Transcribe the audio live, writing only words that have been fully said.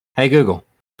Hey Google,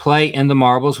 play In the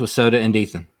Marbles with Soda and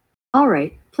Ethan. All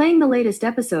right, playing the latest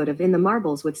episode of In the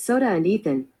Marbles with Soda and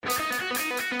Ethan.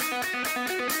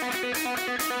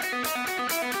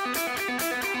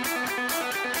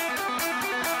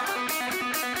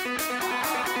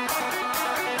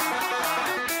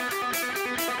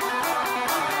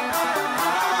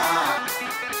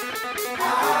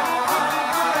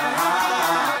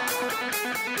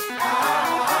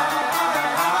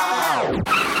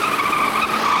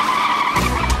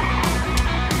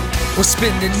 We're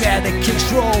spinning out of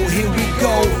control, here we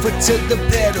go, foot to the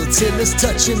pedal, till it's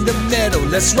touching the metal,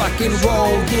 let's rock and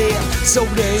roll, yeah.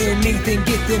 Soda and Ethan,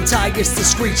 get them tires to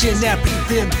screeching out, beat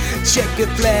them, checker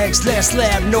flags, last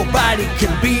lap, nobody can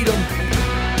beat them.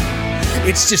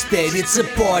 It's just that it's a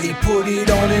party, put it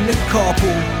on in the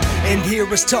carpool, and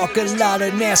hear us talk a lot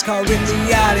of NASCAR in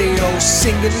the audio,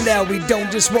 sing it loud, we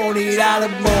don't just want it out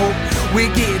of mode,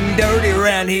 we're getting dirty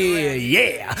around here,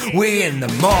 yeah, we're in the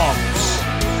marbles.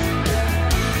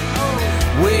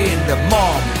 We're in the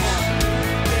marbles.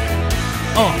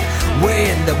 We're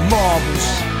in the marbles.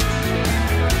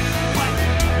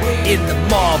 In the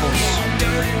marbles.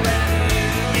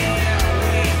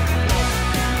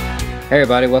 Hey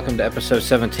everybody, welcome to episode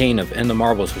 17 of In the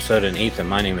Marbles with Soda and Ethan.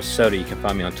 My name is Soda. You can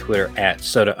find me on Twitter at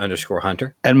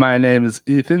Soda_Hunter. And my name is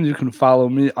Ethan. You can follow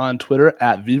me on Twitter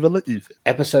at Viva La Ethan.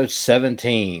 Episode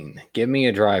 17. Give me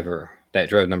a driver that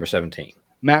drove number 17.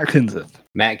 Matt Kenseth.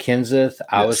 Matt Kenseth.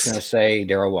 I was going to say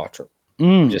Darrell Waltrip,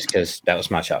 just because that was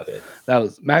my childhood.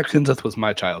 Matt Kenseth was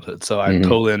my childhood, so I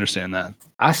totally understand that.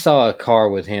 I saw a car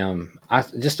with him. I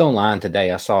just online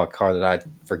today. I saw a car that I'd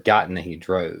forgotten that he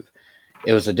drove.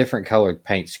 It was a different colored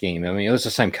paint scheme. I mean, it was the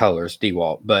same color as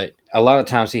DeWalt, but a lot of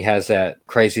times he has that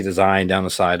crazy design down the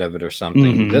side of it or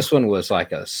something. This one was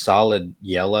like a solid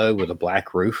yellow with a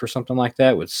black roof or something like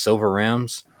that with silver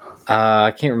rims.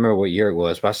 I can't remember what year it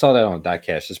was, but I saw that on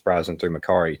diecast just browsing through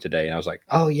Macari today, and I was like,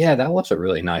 oh yeah, that was a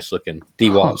really nice looking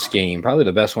DeWalt scheme. Probably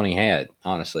the best one he had,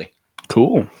 honestly.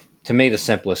 Cool. To me, the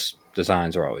simplest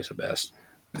designs are always the best.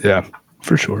 Yeah,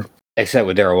 for sure. Except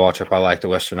with Darrell Waltrip, I like the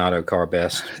Western Auto car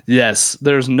best. Yes,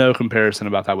 there's no comparison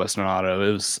about that Western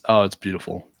Auto. It's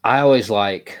beautiful. I always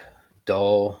like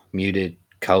dull, muted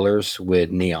colors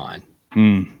with neon.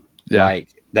 Yeah. Like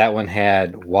that one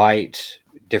had white,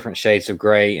 different shades of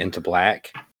gray into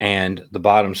black, and the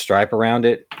bottom stripe around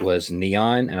it was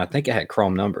neon, and I think it had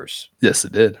chrome numbers. Yes,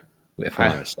 it did. If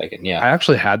I'm not mistaken, yeah. I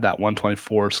actually had that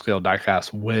 124 scale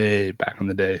diecast way back in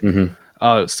the day.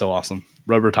 Oh, it was so awesome.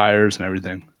 Rubber tires and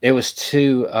everything. It was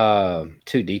too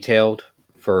detailed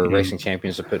for racing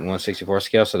champions to put in 164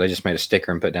 scale, so they just made a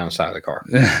sticker and put it down the side of the car.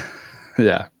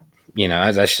 Yeah. You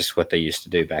know, that's just what they used to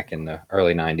do back in the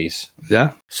early 90s.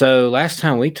 Yeah. So last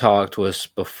time we talked was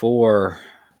before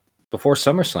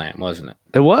SummerSlam, wasn't it?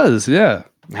 It was, yeah.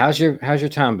 How's your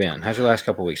time been? How's your last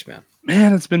couple of weeks been?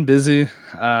 Man, it's been busy.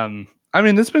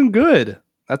 It's been good.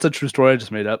 That's a true story I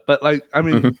just made up. But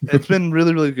it's been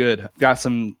really, really good.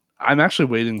 I'm actually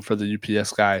waiting for the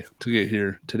UPS guy to get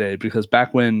here today because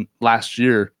back when last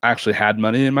year I actually had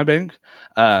money in my bank,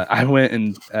 I went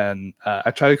and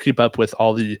I try to keep up with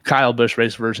all the Kyle Busch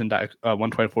race version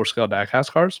 124 scale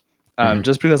diecast cars.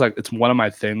 Just because it's one of my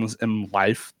things in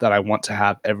life that I want to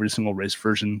have every single race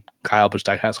version Kyle Busch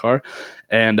diecast car.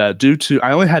 And due to,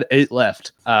 I only had 8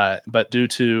 left, but due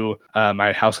to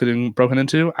my house getting broken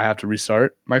into, I have to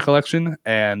restart my collection.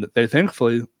 And they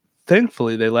thankfully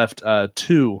they left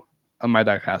 2 on my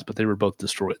diecast, but they were both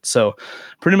destroyed. So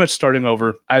pretty much starting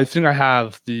over. I think I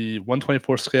have the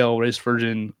 124 scale race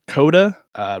version Coda,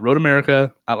 Road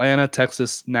America, Atlanta,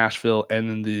 Texas, Nashville, and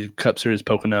then the Cup Series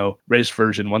Pocono race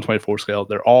version 124 scale.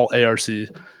 They're all ARC.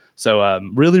 So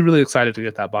really, really excited to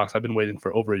get that box. I've been waiting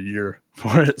for over a year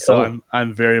for it. So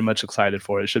I'm very much excited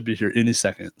for it. It should be here any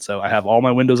second. So I have all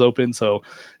my windows open. So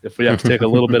if we have to take a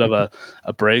little bit of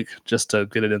a break just to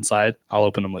get it inside, I'll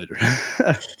open them later.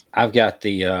 I've got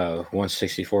the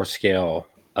 164 scale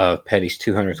of Petty's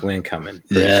 200th win coming.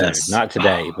 Yes. Not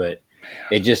today, but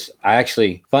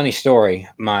funny story.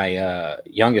 My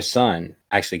youngest son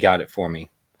actually got it for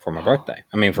me for my birthday.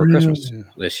 For Christmas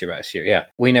last year. Yeah.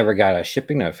 We never got a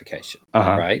shipping notification.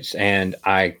 Right. And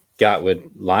I got with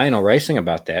Lionel Racing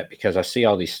about that because I see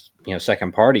all these,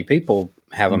 second party people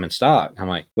have them in stock. I'm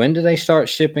like, when do they start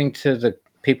shipping to the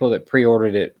people that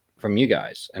pre-ordered it from you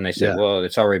guys? And they said, well,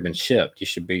 it's already been shipped. You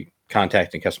should be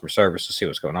contacting customer service to see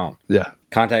what's going on. Yeah.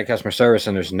 Contact customer service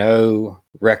and there's no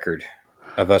record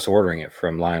of us ordering it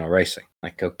from Lionel Racing.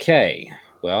 Like, okay.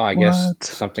 Well, I guess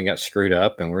something got screwed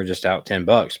up and we're just out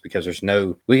 $10 because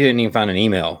we didn't even find an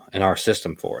email in our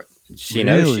system for it. She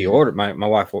knows Really? she ordered my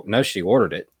wife knows she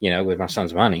ordered it, with my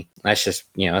son's money. That's just,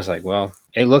 I was like, well,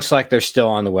 it looks like they're still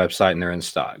on the website and they're in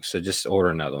stock. So just order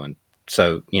another one.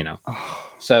 So,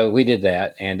 Oh, so we did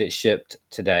that and it shipped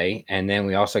today. And then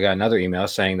we also got another email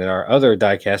saying that our other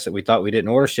diecast that we thought we didn't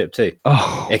order shipped too.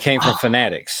 oh, It came from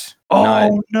Fanatics.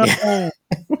 oh no.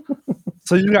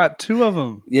 So you got 2 of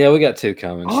them. Yeah, we got 2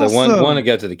 coming. So Awesome. one to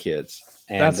go to the kids.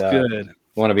 And That's good.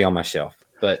 one to be on my shelf.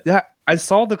 But Yeah, I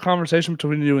saw the conversation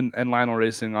between you and Lionel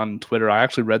Racing on Twitter. I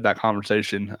actually read that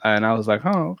conversation and I was like,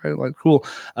 oh, okay, like cool.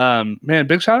 Man,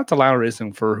 big shout out to Lionel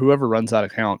Racing for whoever runs that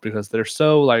account because they're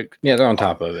so like, yeah, they're on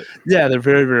top of it. yeah, they're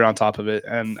very, very on top of it.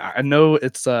 And I know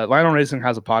it's Lionel Racing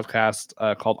has a podcast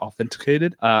called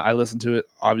Authenticated. I listen to it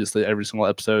obviously every single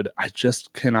episode. I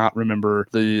just cannot remember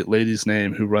the lady's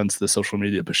name who runs the social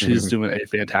media, but she's doing a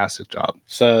fantastic job.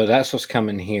 So that's what's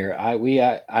coming here. I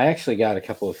actually got a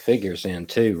couple of figures in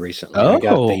too recently. I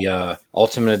got the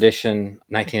Ultimate Edition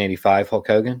 1985 Hulk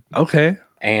Hogan. Okay.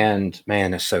 And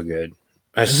man, it's so good.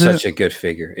 That's Is such a good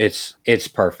figure. It's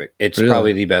perfect. It's Really?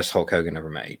 probably the best Hulk Hogan ever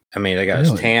made. I mean, they got his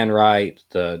Really? tan right.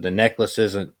 The necklace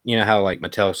isn't, how like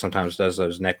Mattel sometimes does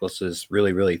those necklaces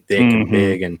really, really thick and Mhm.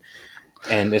 big, and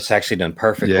it's actually done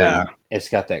perfectly. Yeah. It's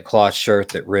got that cloth shirt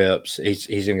that rips. He's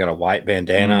even got a white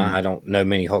bandana. Mm. I don't know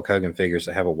many Hulk Hogan figures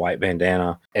that have a white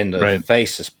bandana, and the Right.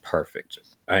 face is perfect.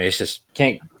 It's just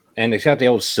can't. And it's got the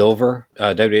old silver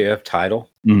WWF title,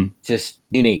 Mm. just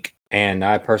unique. And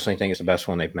I personally think it's the best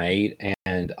one they've made.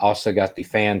 And also got the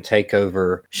Fan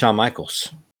Takeover Shawn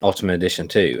Michaels Ultimate Edition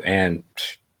too, and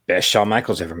best Shawn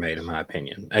Michaels ever made, in my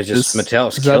opinion. It's just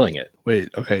Mattel's is that- killing it. Wait,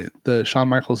 okay. The Shawn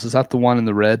Michaels, is that the one in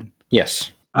the red?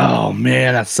 Yes. Oh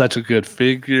man, that's such a good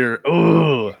figure.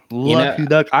 Oh, lucky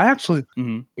duck. I actually,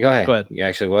 Go ahead. Go ahead. You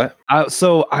actually what?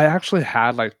 so I actually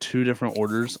had like 2 different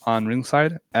orders on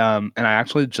Ringside, and I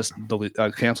actually just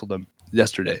canceled them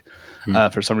yesterday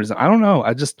for some reason. I don't know.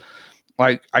 I just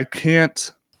like I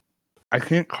can't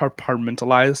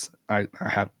compartmentalize. I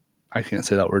can't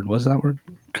say that word. What's that word?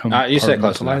 You said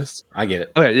close enough. Compartmentalize? I get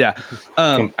it. Okay, yeah.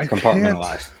 I can't-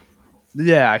 Compartmentalized.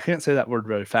 Yeah, I can't say that word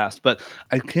very fast, but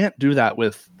I can't do that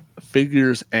with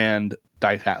figures and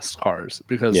diecast cars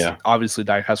because obviously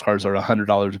diecast cars are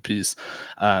 $100 a piece.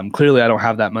 Clearly, I don't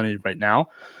have that money right now.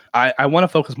 I want to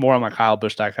focus more on my Kyle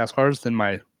Busch diecast cars than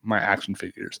my action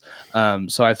figures.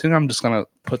 So I think I'm just gonna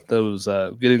put those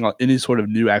getting any sort of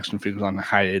new action figures on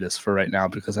hiatus for right now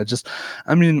because I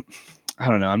don't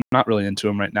know. I'm not really into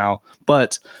them right now,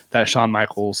 but that Shawn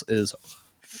Michaels is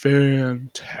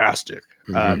fantastic.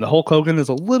 The Hulk Hogan is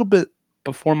a little bit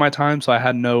before my time, so I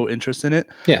had no interest in it.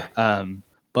 Yeah.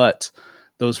 But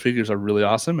those figures are really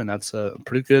awesome, and that's a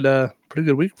pretty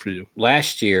good week for you.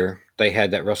 Last year they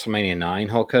had that WrestleMania 9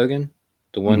 Hulk Hogan,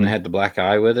 the one that had the black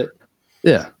eye with it.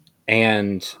 Yeah.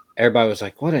 And everybody was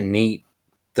like, what a neat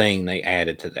thing they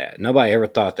added to that. Nobody ever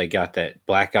thought they got that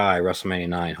black eye WrestleMania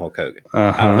 9 Hulk Hogan.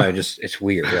 I don't know, it's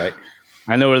weird, right?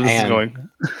 I know where this is going.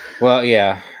 Well,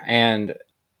 yeah. And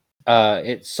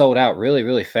it sold out really,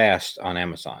 really fast on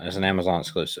Amazon. It's an Amazon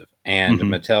exclusive. And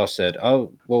Mattel said,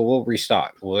 oh, well, we'll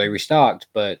restock. Well, they restocked,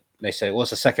 but they said, well,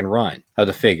 it's a second run of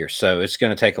the figure, so it's going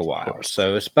to take a while.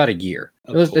 So it's about a year.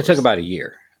 It took about a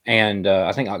year. And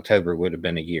I think October would have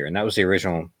been a year. And that was the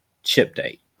original ship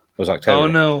date, was October. Oh,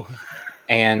 no.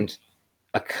 And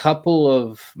a couple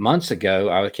of months ago,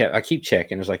 I keep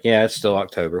checking. It was like, yeah, it's still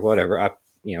October, whatever. I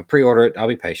pre-order it. I'll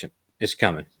be patient. It's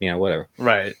coming, whatever.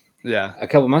 Right. Yeah. A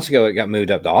couple of months ago, it got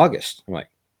moved up to August. I'm like,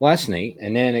 well, that's neat.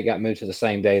 And then it got moved to the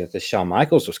same day that the Shawn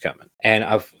Michaels was coming. And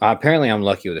apparently I'm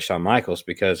lucky with the Shawn Michaels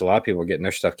because a lot of people are getting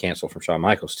their stuff canceled from Shawn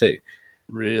Michaels too.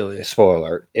 Really? Spoiler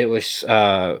alert. It was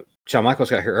Shawn Michaels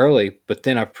got here early, but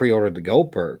then I pre-ordered the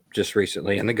Goldberg just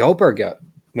recently, and the Goldberg got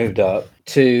moved up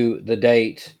to the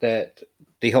date that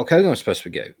the Hulk Hogan was supposed to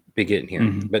be getting here.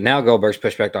 But now Goldberg's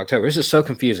pushed back to October. This is so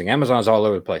confusing. Amazon's all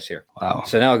over the place here. Wow.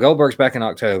 So now Goldberg's back in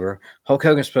October. Hulk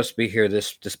Hogan's supposed to be here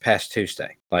this past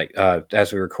Tuesday, like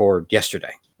as we record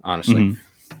yesterday, honestly.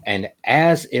 And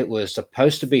as it was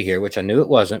supposed to be here, which I knew it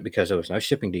wasn't because there was no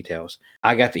shipping details,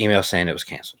 I got the email saying it was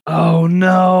canceled. Oh,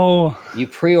 no. You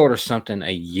pre-order something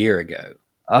a year ago,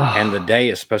 and the day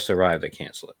it's supposed to arrive, they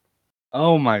cancel it.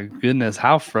 Oh, my goodness.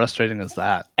 How frustrating is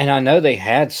that? And I know they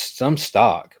had some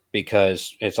stock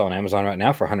because it's on Amazon right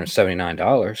now for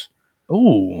 $179.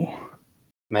 Ooh.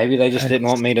 Maybe they just didn't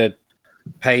want me to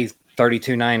pay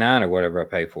 $32.99 or whatever I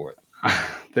pay for it.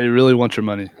 They really want your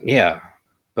money. Yeah.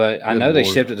 But I Good know they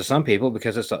Lord. shipped it to some people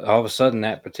because it's all of a sudden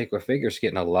that particular figure is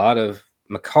getting a lot of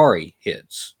Macari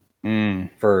hits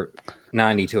for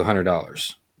 $90 to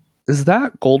 $100. Is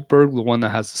that Goldberg the one that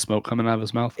has the smoke coming out of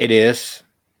his mouth? It is.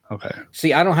 Okay.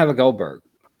 See, I don't have a Goldberg.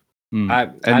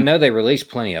 I know they released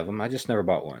plenty of them. I just never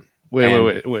bought one.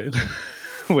 Wait.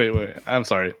 Wait. I'm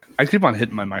sorry. I keep on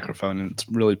hitting my microphone and it's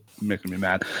really making me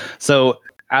mad. So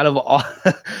out of all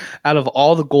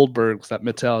the Goldbergs that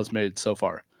Mattel has made so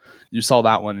far, you saw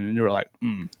that one and you were like,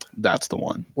 that's the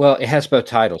one. Well, it has both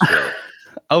titles with it.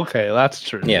 Okay, that's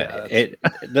true. Yeah,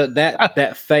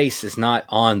 that face is not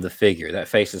on the figure. That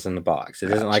face is in the box.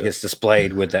 It isn't like it's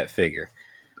displayed with that figure.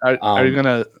 Are you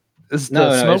gonna? It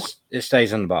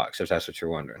stays in the box. If that's what you're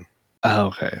wondering. Oh,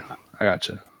 okay, I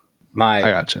gotcha.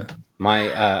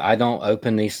 I don't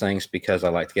open these things because I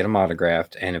like to get them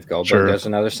autographed. And if Goldberg does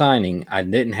another signing, I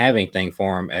didn't have anything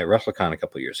for him at WrestleCon a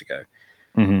couple of years ago.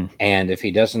 Mm-hmm. And if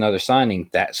he does another signing,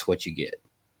 that's what you get.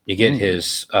 You get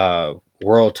his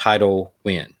world title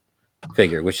win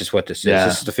figure, which is what this is.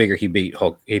 This is the figure he beat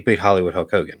Hollywood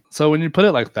Hulk Hogan. So when you put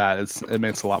it like that, it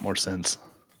makes a lot more sense.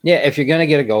 Yeah, if you're gonna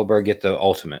get a Goldberg, get the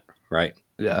Ultimate, right?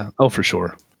 Yeah. Oh, for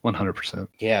sure. 100%.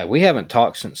 Yeah, we haven't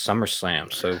talked since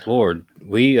SummerSlam. So Lord,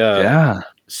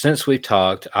 since we've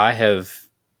talked, I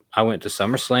went to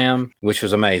SummerSlam, which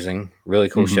was amazing. Really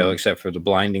cool show, except for the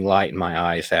blinding light in my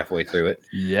eyes halfway through it.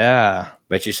 Yeah.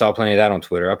 Bet you saw plenty of that on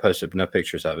Twitter. I posted no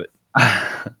pictures of it.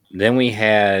 Then we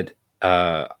had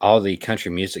all the country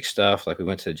music stuff. Like we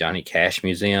went to the Johnny Cash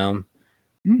Museum.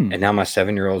 And now my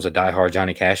 7-year-old's a diehard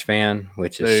Johnny Cash fan,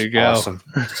 which is awesome.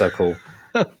 So cool.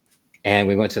 And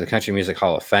we went to the Country Music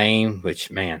Hall of Fame,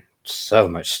 which, man, so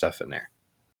much stuff in there.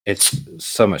 It's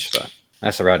so much fun.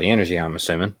 That's the Rowdy Energy, I'm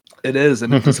assuming. It is,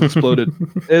 and it just exploded.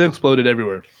 It exploded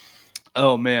everywhere.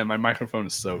 Oh, man, my microphone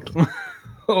is soaked.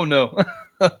 Oh, no.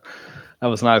 I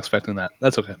was not expecting that.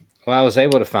 That's okay. Well, I was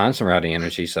able to find some Rowdy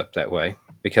Energies up that way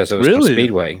because it was some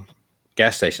Speedway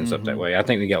gas stations up that way. I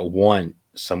think we got one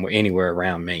somewhere anywhere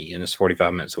around me, and it's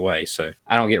 45 minutes away. So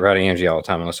I don't get Rowdy Energy all the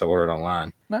time unless I order it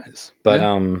online. Nice. But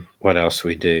what else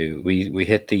we do? We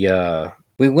hit the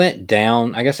we went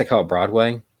down, I guess they call it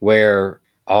Broadway, where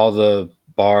all the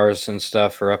bars and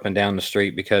stuff are up and down the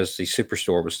street because the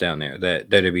Superstore was down there that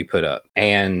WWE put up.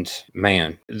 And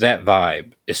man, that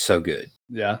vibe is so good.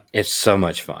 Yeah. It's so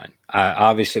much fun.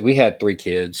 Obviously, we had 3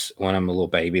 kids. When I'm a little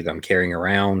baby that I'm carrying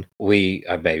around. A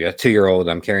 2-year-old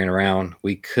I'm carrying around.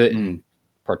 We couldn't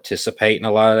participate in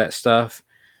a lot of that stuff.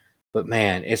 But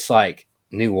man, it's like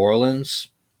New Orleans,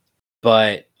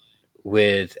 but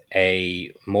with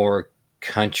a more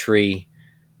country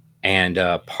and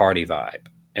party vibe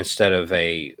instead of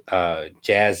a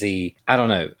jazzy. I don't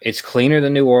know. It's cleaner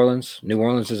than New Orleans. New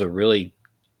Orleans is a really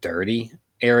dirty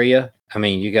area. I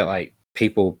mean, you got like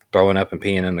people throwing up and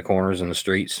peeing in the corners in the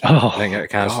streets. That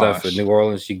kind of stuff. With New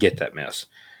Orleans, you get that mess.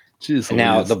 Jeez,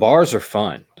 now the bars are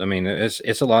fun. I mean,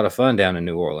 it's a lot of fun down in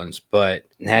New Orleans, but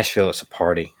Nashville, it's a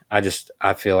party. I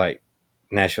feel like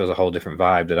Nashville is a whole different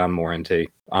vibe that I'm more into,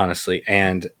 honestly.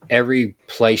 And every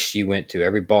place you went to,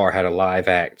 every bar had a live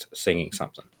act singing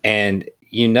something. And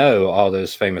all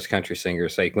those famous country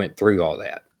singers, they went through all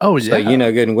that. Oh, yeah.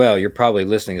 So good and well, you're probably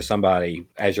listening to somebody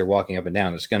as you're walking up and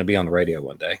down. It's going to be on the radio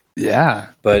one day. Yeah.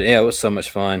 But yeah, it was so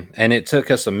much fun. And it took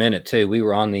us a minute too. We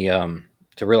were on the,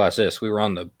 to realize this, we were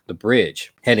on the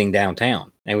bridge heading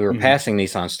downtown and we were passing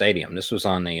Nissan Stadium. This was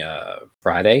on the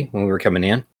Friday when we were coming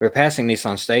in. We were passing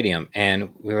Nissan Stadium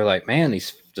and we were like, man,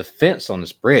 the fence on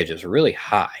this bridge is really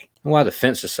high. Why the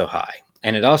fence is so high?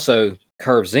 And it also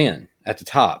curves in at the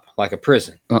top like a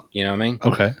prison. You know what I mean?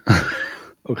 Okay.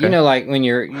 Okay. Like when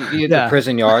you get the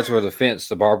prison yards where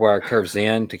the barbed wire curves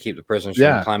in to keep the prisoners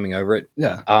from climbing over it.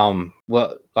 Yeah.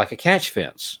 Well, like a catch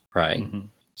fence, right? Mm-hmm.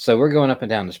 So we're going up and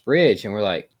down this bridge and we're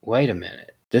like, wait a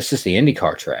minute. This is the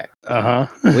IndyCar track.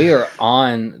 We are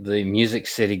on the Music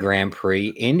City Grand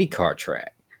Prix IndyCar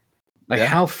track. Like,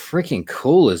 how freaking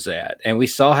cool is that? And we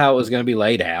saw how it was going to be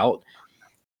laid out.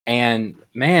 And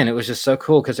man, it was just so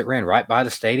cool because it ran right by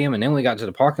the stadium. And then we got to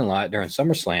the parking lot during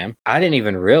SummerSlam. I didn't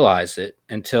even realize it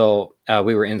until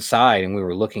we were inside and we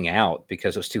were looking out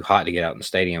because it was too hot to get out in the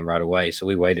stadium right away. So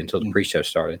we waited until the pre-show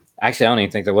started. Actually, I don't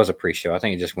even think there was a pre-show. I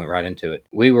think it just went right into it.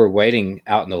 We were waiting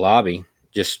out in the lobby,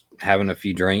 just having a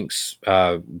few drinks.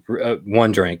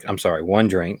 One drink,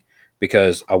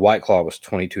 because a White Claw was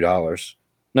 $22.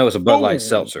 No, it was a Bud Light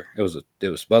Seltzer. It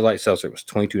was Bud Light Seltzer. It was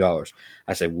 $22.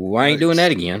 I said, well, I ain't doing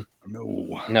that again.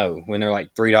 No, when they're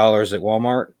like $3 at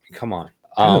Walmart. Come on.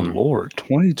 Lord,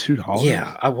 $22.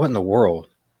 Yeah, what in the world?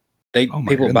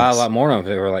 People buy a lot more of them if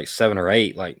they were like 7 or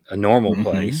 8, like a normal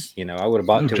place. I would have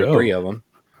bought 2 or 3 of them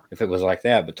if it was like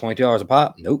that. But $22 a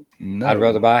pop? Nope. No. I'd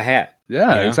rather buy a hat.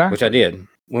 Yeah, exactly. Which I did.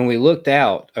 When we looked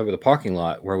out over the parking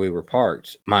lot where we were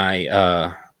parked,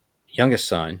 my youngest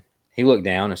son, he looked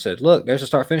down and said, look, there's a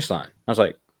start-finish line. I was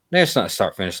like, there's not a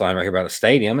start-finish line right here by the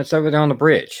stadium. It's over there on the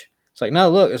bridge. It's like,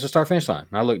 no, look, it's a start finish line.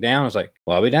 And I looked down. I was like,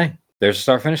 well, I'll be dang. There's a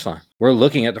start finish line. We're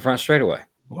looking at the front straightaway.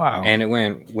 Wow. And it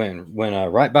went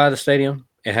right by the stadium.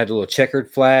 It had a little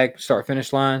checkered flag start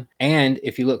finish line. And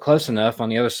if you look close enough on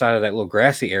the other side of that little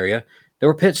grassy area, there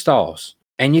were pit stalls.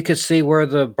 And you could see where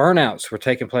the burnouts were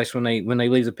taking place when they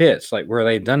leave the pits, like where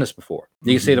they've done this before.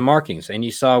 You see the markings, and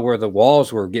you saw where the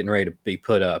walls were getting ready to be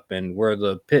put up, and where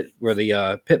the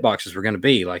pit boxes were going to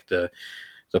be, like the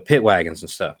pit wagons and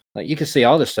stuff. Like you could see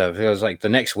all this stuff. It was like the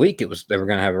next week they were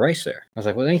going to have a race there. I was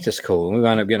like, well, ain't this cool? And we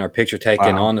wound up getting our picture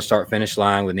taken on the start finish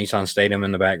line with Nissan Stadium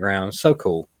in the background. So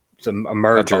cool. It's a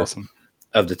merger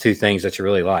of the two things that you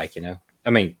really like. You know,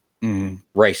 I mean,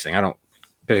 racing. I don't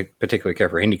particularly care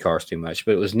for Indy cars too much,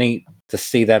 but it was neat to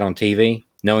see that on TV,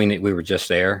 knowing that we were just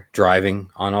there driving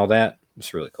on all that.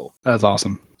 It's really cool. That's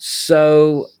awesome.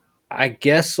 So I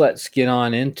guess let's get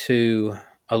on into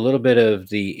a little bit of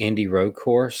the Indy road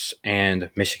course and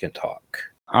Michigan talk.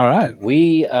 All right.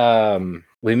 We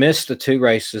missed the 2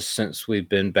 races since we've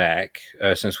been back,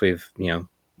 since we've,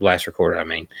 last recorded. I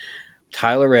mean,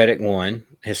 Tyler Reddick won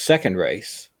his second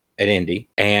race at Indy,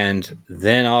 and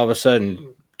then all of a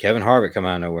sudden Kevin Harvick come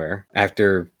out of nowhere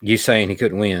after you saying he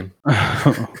couldn't win.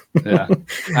 Yeah,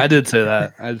 I did say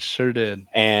that. I sure did.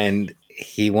 And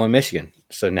he won Michigan.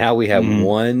 So now we have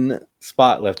one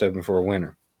spot left open for a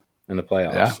winner in the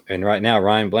playoffs. Yeah. And right now,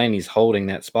 Ryan Blaney's holding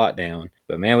that spot down.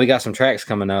 But man, we got some tracks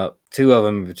coming up, 2 of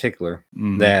them in particular,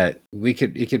 that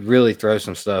it could really throw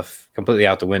some stuff completely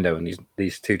out the window in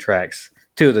these 2 tracks,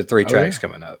 2 of the 3 tracks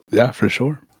coming up. Yeah, for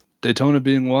sure. Daytona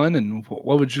being one, and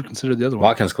what would you consider the other one?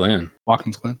 Watkins Glen.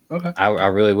 Watkins Glen. Okay. I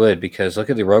really would, because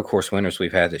look at the road course winners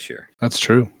we've had this year. That's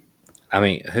true. I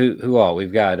mean, who all?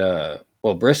 We've got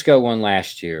Briscoe won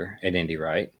last year at Indy,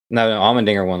 right? No,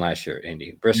 Allmendinger won last year at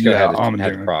Indy. Briscoe had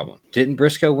the problem. Didn't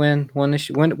Briscoe win one this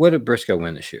year? What did Briscoe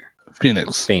win this year?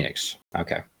 Phoenix.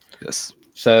 Okay. Yes.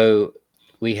 So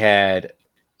we had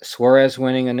Suarez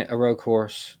winning a road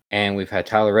course, and we've had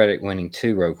Tyler Reddick winning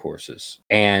 2 road courses.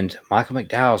 And Michael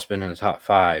McDowell's been in the top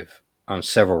 5 on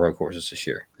several road courses this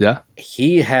year. Yeah.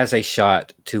 He has a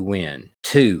shot to win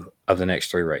 2 of the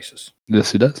next 3 races.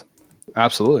 Yes, he does.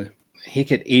 Absolutely. He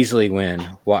could easily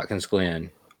win Watkins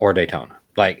Glen or Daytona.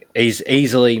 Like,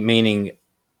 easily meaning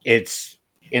it's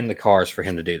in the cars for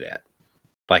him to do that.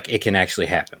 Like, it can actually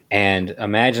happen. And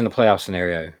imagine the playoff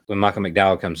scenario when Michael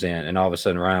McDowell comes in and all of a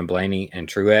sudden Ryan Blaney and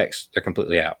Truex, they're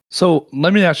completely out. So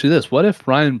let me ask you this. What if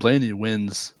Ryan Blaney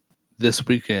wins this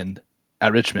weekend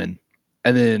at Richmond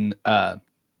and then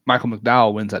Michael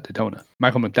McDowell wins at Daytona?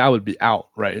 Michael McDowell would be out,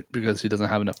 right? Because he doesn't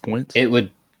have enough points? It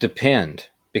would depend,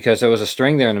 because there was a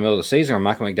string there in the middle of the season where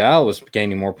Michael McDowell was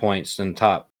gaining more points than the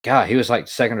top. God, he was like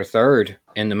 2nd or 3rd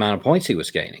in the amount of points he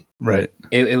was gaining. Right.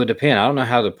 It would depend. I don't know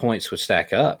how the points would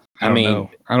stack up. I don't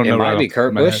know. It might be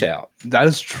Kurt Busch out. That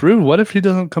is true. What if he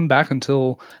doesn't come back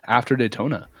until after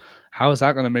Daytona? How is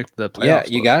that going to make the playoffs? Yeah,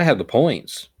 you got to have the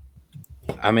points.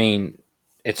 I mean,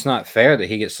 it's not fair that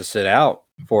he gets to sit out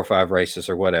 4 or 5 races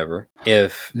or whatever.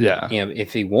 If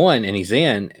he won and he's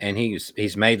in and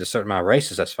he's made a certain amount of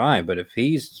races, that's fine. But if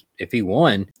he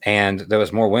won and there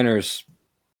was more winners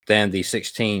than the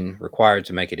 16 required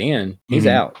to make it in, he's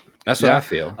out. That's what I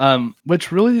feel.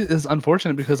 Which really is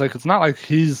unfortunate, because it's not like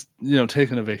he's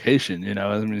taking a vacation.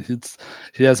 I mean,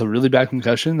 he has a really bad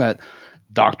concussion that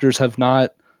doctors have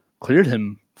not cleared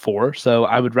him for. So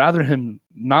I would rather him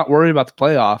not worry about the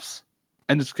playoffs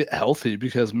and just get healthy,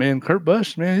 because man, Kurt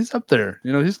Busch, man, he's up there.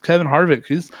 He's Kevin Harvick,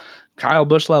 he's Kyle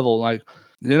Busch level. Like,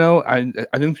 I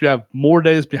think you have more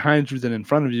days behind you than in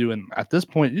front of you, and at this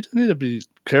point, you just need to be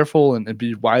careful and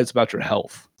be wise about your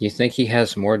health. You think he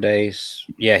has more days?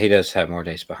 Yeah, he does have more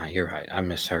days behind. You're right. I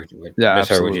misheard what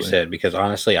you said, because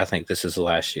honestly, I think this is the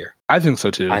last year. I think so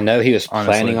too. I know he was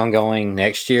planning on going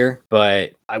next year,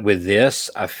 but with this,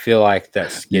 I feel like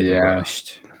that's getting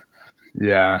rushed.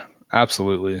 Yeah,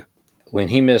 absolutely. When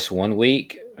he missed 1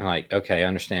 week, I'm like, okay, I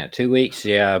understand. 2 weeks,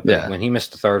 but when he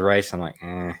missed the 3rd race, I'm like,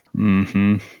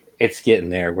 it's getting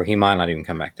there where he might not even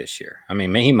come back this year. I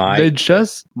mean, he might. They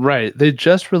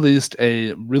just released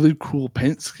a really cool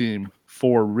paint scheme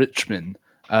for Richmond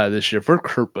this year for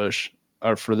Kurt Busch,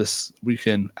 or for this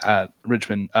weekend at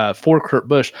Richmond for Kurt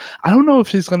Busch. I don't know if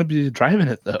he's going to be driving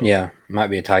it though. Yeah, might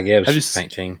be a Ty Gibbs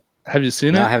paint team. Have you seen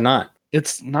it? No, I have not.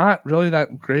 It's not really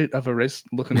that great of a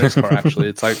looking race car, actually.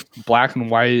 It's like black and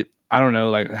white. I don't know,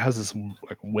 like it has this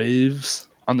like waves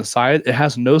on the side. It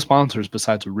has no sponsors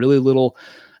besides a really little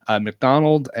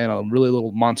McDonald's and a really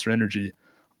little Monster Energy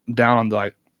down on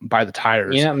the by the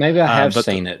tires. Yeah, maybe I have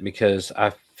seen it, because I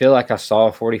feel like I saw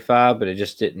a 45, but it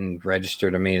just didn't register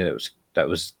to me that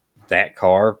was that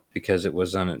car, because it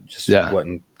was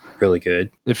wasn't really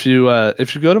good. If you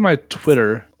go to my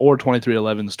Twitter or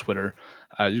 2311's Twitter,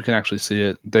 you can actually see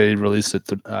it. They released it,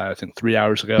 I think, 3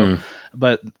 hours ago.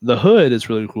 But the hood is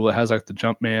really cool. It has like the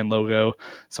Jumpman logo,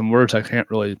 some words I can't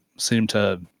really seem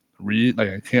to read. Like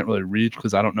I can't really read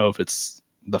because I don't know if it's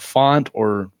the font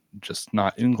or just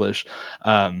not English.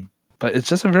 But it's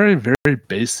just a very, very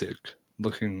basic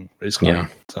looking race car. Yeah.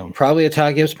 So Probably a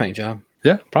Ty Gibbs paint job.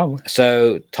 yeah, probably.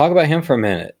 So talk about him for a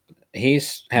minute.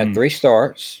 He's had 3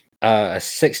 starts, a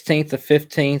 16th, a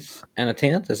 15th, and a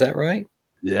 10th. Is that right?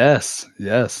 Yes.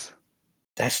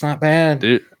 That's not bad.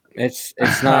 Dude. It's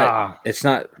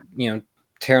not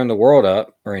tearing the world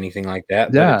up or anything like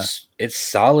that. Yeah. But it's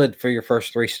solid for your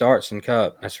first 3 starts in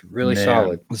Cup. That's really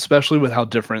solid. Especially with how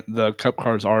different the Cup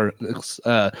cars are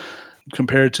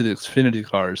compared to the Xfinity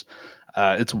cars.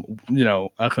 It's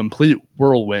a complete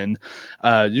whirlwind.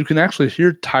 You can actually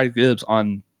hear Ty Gibbs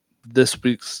on this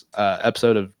week's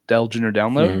episode of Dell Junior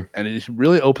Download, and he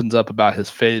really opens up about his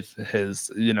faith,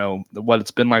 his what it's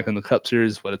been like in the Cup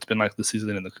Series, what it's been like this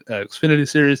season in the Xfinity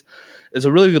Series. It's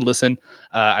a really good listen.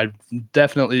 I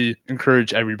definitely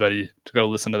encourage everybody to go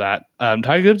listen to that.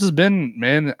 Ty Gibbs has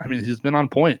been, he's been on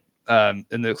point.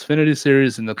 In the Xfinity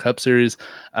Series, in the Cup Series,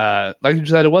 like you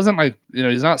said, it wasn't like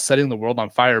he's not setting the world on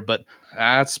fire, but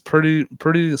that's pretty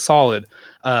solid.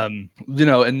 And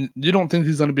you don't think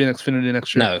he's going to be in Xfinity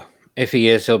next year? No, if he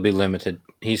is, he'll be limited.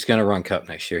 He's going to run Cup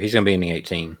next year. He's going to be in the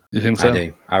 18. You think so? I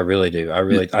do. I really do.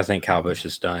 I think Kyle Busch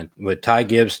is done with Ty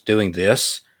Gibbs doing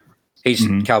this.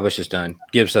 Kyle Busch is done.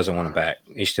 Gibbs doesn't want him back.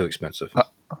 He's too expensive.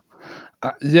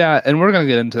 Yeah, and we're going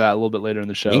to get into that a little bit later in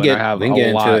the show. We can get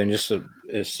into it in just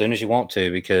as soon as you want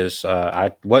to, because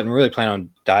I wasn't really planning on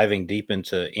diving deep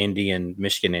into Indy and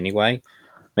Michigan anyway.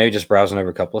 Maybe just browsing over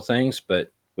a couple of things, but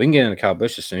we can get into Kyle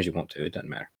Busch as soon as you want to. It doesn't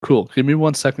matter. Cool. Give me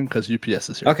 1 second because UPS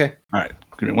is here. Okay. All right.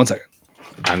 Give me 1 second.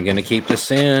 I'm going to keep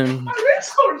this in. My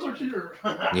race cars are here.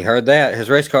 You heard that. His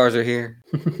race cars are here.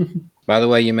 By the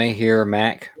way, you may hear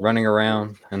Mac running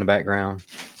around in the background.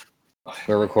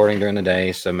 We're recording during the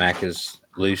day, so Mac is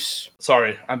loose.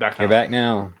 Sorry, I'm back now. You're back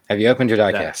now. Have you opened your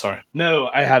diecast? Yeah, sorry. No,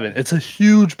 I haven't. It's a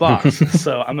huge box,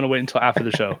 so I'm going to wait until after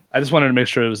the show. I just wanted to make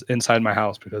sure it was inside my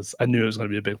house because I knew it was going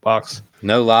to be a big box.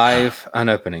 No live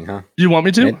unopening, huh? You want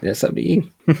me to? That's up to you.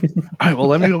 All right, well,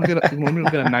 let me go get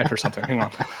a knife or something. Hang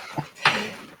on.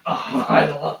 Oh, I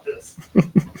love this.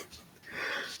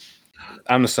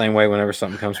 I'm the same way whenever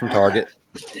something comes from Target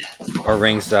or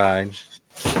Ringside.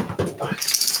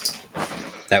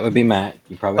 That would be Matt.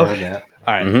 You probably heard that.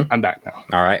 All right, I'm back now.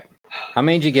 All right. How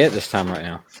many did you get this time right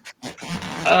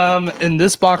now? In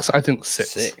this box, I think 6.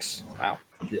 6. Wow.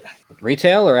 Yeah.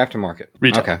 Retail or aftermarket?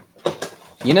 Retail. Okay.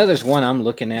 There's one I'm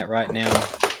looking at right now.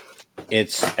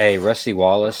 It's a Rusty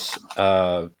Wallace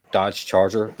Dodge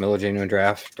Charger Miller Genuine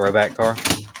Draft throwback car.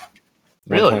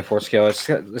 Really? 124 scale.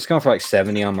 It's going for like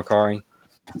 70 on Macari.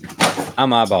 I'm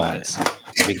eyeballing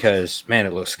it because, man,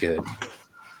 it looks good.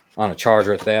 On a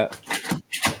Charger at that.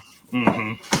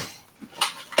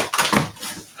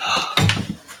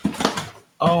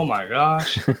 Oh my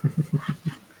gosh.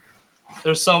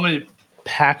 There's so many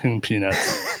packing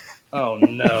peanuts. Oh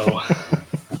no.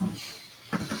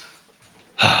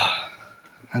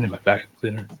 I need my vacuum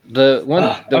cleaner. The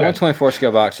 124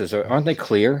 scale boxes, aren't they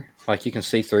clear? Like you can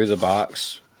see through the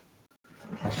box?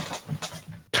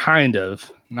 Kind of.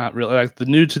 Not really. Like the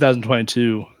new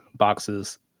 2022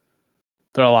 boxes,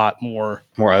 they're a lot more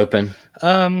open.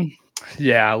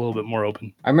 Yeah, a little bit more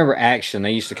open. I remember Action,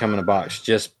 they used to come in a box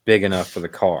just big enough for the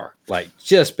car. Like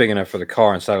just big enough for the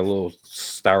car inside a little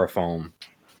styrofoam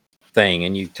thing,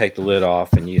 and you take the lid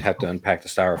off and you have to unpack the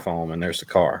styrofoam and there's the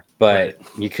car. But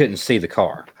you couldn't see the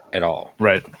car at all.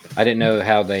 Right. I didn't know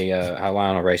how they how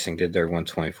Lionel Racing did their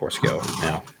 124 scale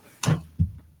now.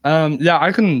 Yeah,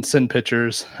 I can send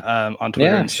pictures on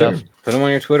Twitter and stuff. Sure. Put them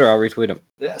on your Twitter, I'll retweet them.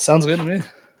 Yeah, sounds good to me.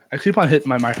 I keep on hitting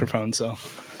my microphone, so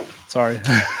sorry.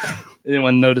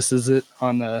 Anyone notices it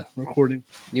on the recording.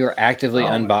 You are actively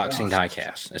unboxing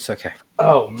diecast. It's okay.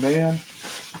 Oh man.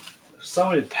 There's so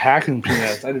many packing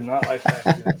peanuts. I do not like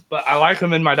packing peanuts. But I like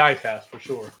them in my diecast for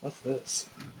sure. What's this?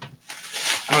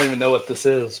 I don't even know what this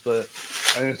is, but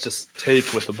I think it's just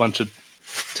tape with a bunch of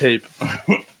tape.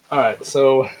 Alright,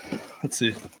 so let's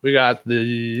see. We got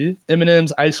the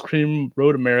M&M's Ice Cream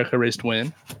Road America Race to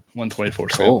Win. 124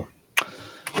 scale. Cool.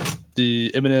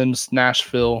 The M&M's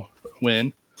Nashville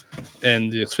win in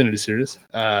the Xfinity Series.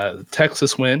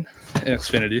 Texas win in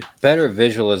Xfinity. Better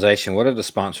visualization. What are the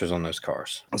sponsors on those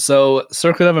cars? So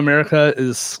Circuit of America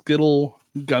is Skittle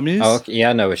Gummies. Oh, okay.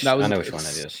 Yeah, I know which one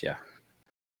that is. Yeah.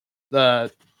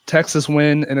 The Texas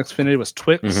win in Xfinity was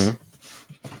Twix.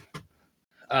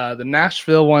 The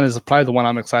Nashville one is probably the one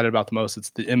I'm excited about the most. It's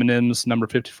the M&M's number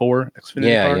 54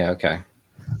 Xfinity car. Yeah, okay.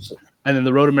 And then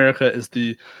the Road America is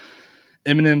the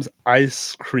M&M's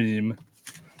ice cream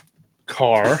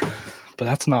car. But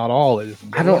that's not all.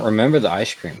 I don't remember the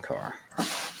ice cream car.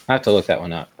 I have to look that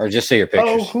one up, or just see your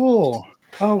pictures.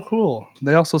 Oh, cool.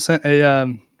 They also sent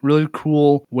a really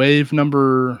cool wave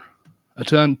number, a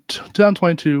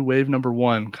 2022 wave number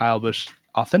 1 Kyle Busch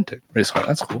authentic race car.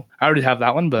 That's cool. I already have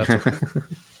that one, but that's okay.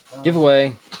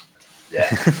 Giveaway. Yeah.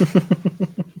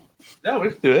 Yeah, we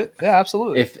can do it. Yeah,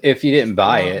 absolutely. If you didn't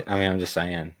buy it, I mean, I'm just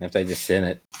saying, if they just sent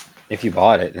it, if you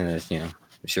bought it, then it's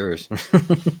it's yours.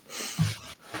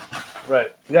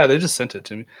 Right. Yeah, they just sent it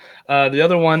to me. The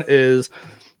other one is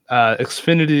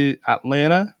Xfinity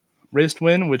Atlanta Race to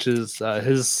Win, which is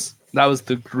that was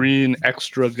the green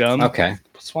extra gum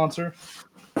sponsor.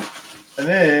 And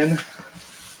then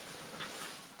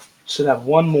should have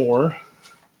one more.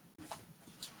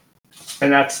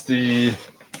 And that's the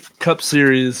Cup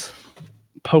Series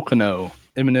Pocono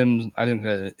M&M's. I didn't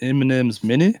get it. M&M's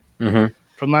Mini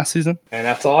from last season, and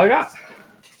that's all I got.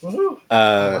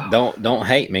 Woohoo. Don't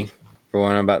hate me for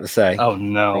what I'm about to say. Oh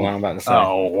no! For what I'm about to say.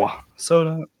 Oh,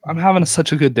 Soda, I'm having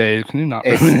such a good day. Can you not?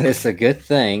 It's a good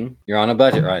thing you're on a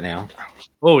budget right now.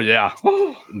 Oh yeah.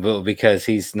 Well, because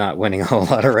he's not winning a whole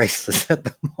lot of races at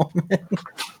the moment.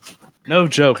 No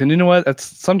joke. And you know what? It's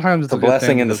sometimes it's a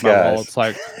blessing in disguise. It's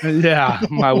like, yeah,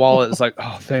 my wallet is like,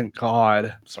 oh, thank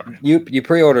God. Sorry. You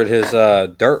pre-ordered his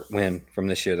dirt win from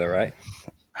this year, though, right?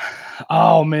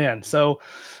 Oh man, so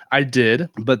I did,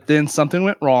 but then something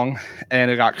went wrong and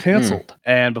it got canceled.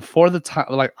 And before the time,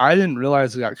 like, I didn't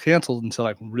realize it got canceled until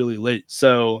like really late.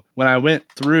 So when I went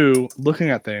through looking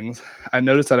at things, I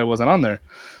noticed that it wasn't on there.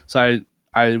 So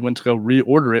I went to go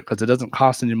reorder it because it doesn't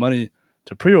cost any money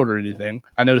to pre-order anything.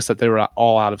 I noticed that they were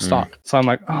all out of stock. So I'm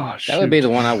like, oh, shoot. That would be the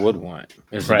one I would want.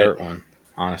 Is the dirt one,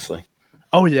 honestly.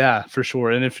 Oh yeah, for sure.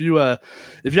 And if you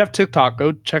have TikTok,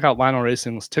 go check out Lionel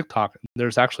Racing's TikTok.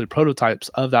 There's actually prototypes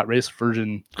of that race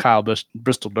version Kyle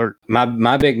Bristol Dirt.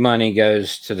 My big money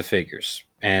goes to the figures.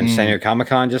 And San Diego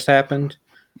Comic-Con just happened.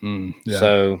 Yeah.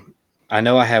 So I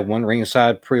know I have one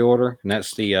ringside pre-order, and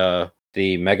that's the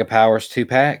Mega Powers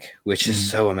 2-pack, which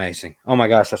is so amazing. Oh my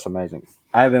gosh, that's amazing.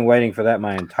 I've been waiting for that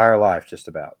my entire life, just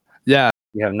about. Yeah.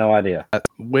 You have no idea.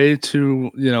 Way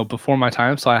too, before my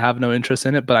time, so I have no interest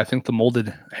in it, but I think the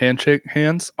molded handshake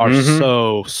hands are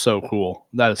so cool.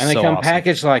 That is so awesome. And they come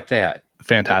packaged like that.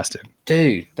 Fantastic.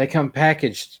 Dude, they come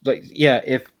packaged like, yeah,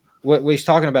 if what he's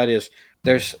talking about is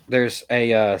there's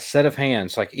a set of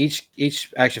hands, like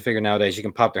each action figure nowadays, you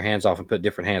can pop their hands off and put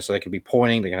different hands, so they can be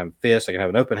pointing, they can have fists, they can have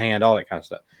an open hand, all that kind of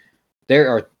stuff.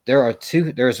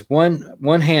 There's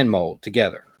one hand mold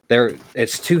together.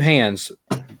 It's two hands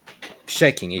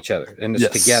shaking each other, and it's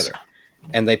together,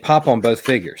 and they pop on both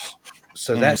figures.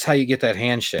 So that's how you get that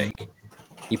handshake.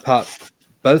 You pop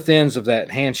both ends of that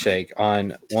handshake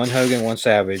on one Hogan, one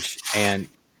Savage, and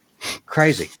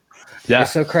crazy. Yeah,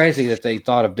 it's so crazy that they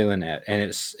thought of doing that, and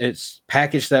it's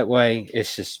packaged that way.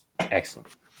 It's just excellent.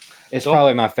 It's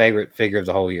probably my favorite figure of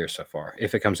the whole year so far,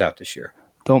 if it comes out this year.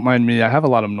 Don't mind me. I have a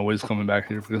lot of noise coming back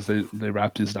here because they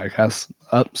wrap these diecasts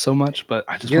up so much. But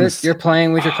I just you're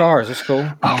playing with your cars. It's cool.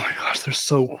 Oh my gosh, they're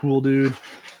so cool, dude.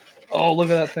 Oh,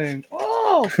 look at that thing.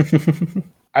 Oh,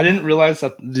 I didn't realize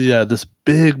that this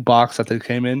big box that they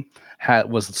came in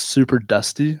was super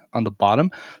dusty on the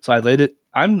bottom. So I laid it.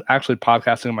 I'm actually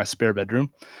podcasting in my spare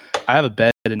bedroom. I have a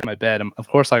bed in my bed, and of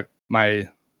course, like my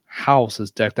house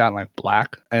is decked out in like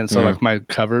black, and so like my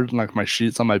covered, like my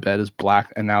sheets on my bed is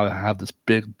black, and now I have this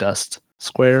big dust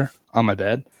square on my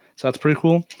bed, so that's pretty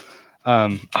cool. Oh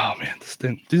man,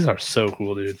 these are so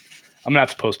cool, dude. I'm gonna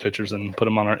have to post pictures and put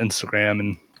them on our Instagram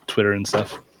and Twitter and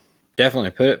stuff.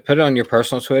 Definitely put it on your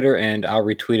personal Twitter, and I'll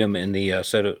retweet them in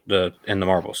the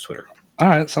Marbles Twitter. All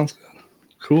right, sounds good.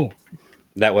 Cool.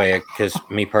 That way, because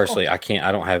me personally, I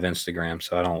don't have Instagram,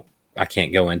 so I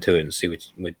can't go into it and see what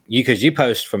you, because you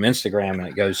post from Instagram and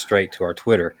it goes straight to our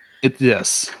Twitter.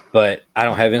 Yes. But I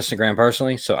don't have Instagram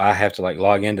personally, so I have to like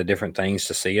log into different things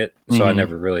to see it. So I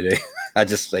never really do. I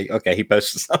just say, okay, he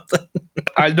posted something.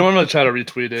 I normally try to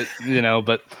retweet it,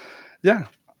 but yeah,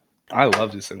 I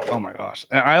love these things. Oh my gosh.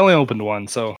 And I only opened one,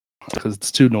 so because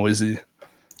it's too noisy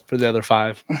for the other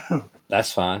 5.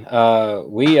 That's fine.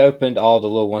 We opened all the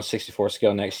little 1/64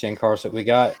 scale next gen cars that we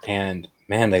got, and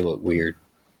man, they look weird.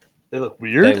 They look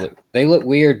weird. They look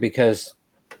weird because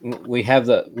we have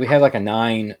like a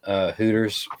 9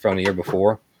 Hooters from the year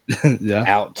before,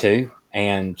 out too,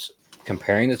 and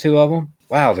comparing the two of them,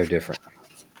 wow, they're different.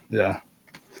 Yeah,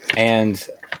 and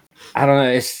I don't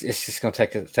know, it's just gonna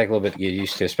take a little bit to get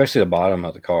used to, especially the bottom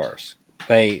of the cars.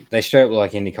 They straight up look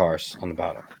like Indy cars on the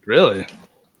bottom. Really?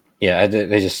 Yeah,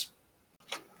 they just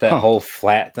that Huh. whole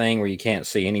flat thing where you can't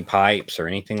see any pipes or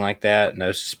anything like that.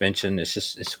 No suspension.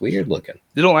 It's weird looking.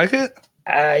 You don't like it?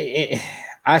 I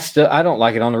don't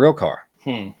like it on the real car.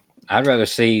 I'd rather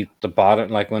see the bottom,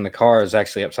 like when the car is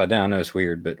actually upside down. I know it's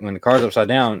weird, but when the car's upside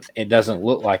down, it doesn't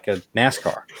look like a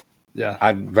NASCAR. Yeah.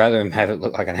 I'd rather have it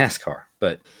look like a NASCAR,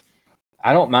 but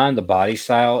I don't mind the body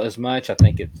style as much. I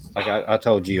think it's like I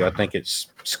told you, I think it's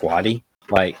squatty,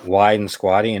 like wide and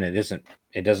squatty, and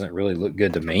it doesn't really look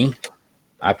good to me.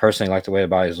 I personally like the way the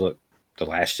bodies look the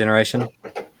last generation,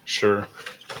 Sure.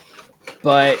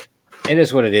 but it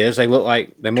is what it is. They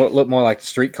look more like the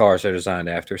street cars they're designed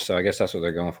after, so I guess that's what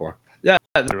they're going for. Yeah,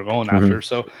 they were going after.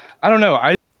 So I don't know.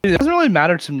 It doesn't really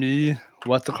matter to me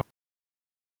what the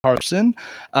car is in.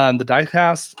 The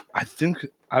diecast,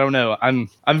 I don't know.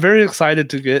 I'm very excited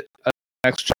to get a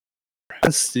next gen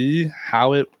and see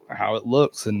how it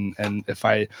looks, and if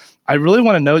I really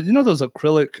want to know. You know those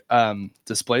acrylic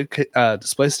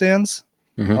display stands,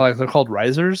 like they're called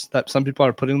risers that some people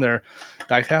are putting their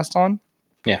diecast on.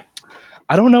 Yeah.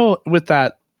 I don't know with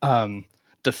that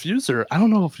diffuser. I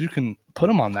don't know if you can put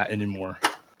them on that anymore.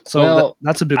 So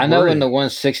that's a big. I know worry. in the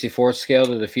 1/64 scale,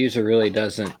 the diffuser really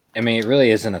doesn't. I mean, it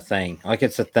really isn't a thing. Like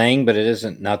it's a thing, but it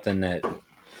isn't nothing that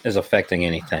is affecting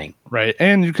anything. Right,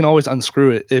 and you can always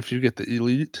unscrew it if you get the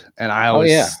elite. And I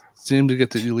always seem to get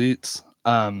the elites.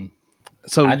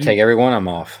 So I'd take every one of them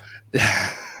off.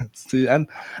 See, I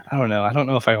don't know. I don't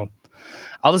know if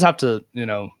I'll just have to,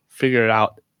 figure it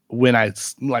out when I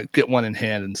like get one in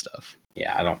hand and stuff.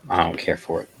 Yeah, I don't care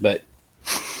for it, but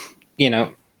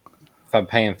if I'm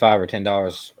paying $5 or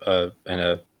 $10 in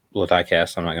a little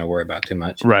diecast, I'm not going to worry about it too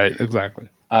much. Right, exactly.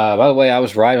 By the way, I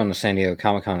was right on the San Diego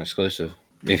Comic-Con exclusive.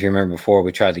 If you remember before,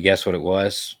 we tried to guess what it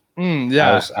was.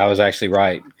 Yeah, I was actually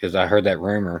right because I heard that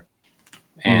rumor,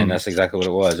 and that's exactly what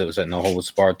it was. It was that No Holds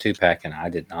Barred 2-pack, and I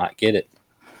did not get it.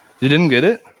 You didn't get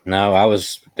it? No, I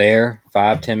was there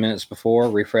 5-10 minutes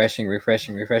before, refreshing.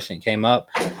 It came up.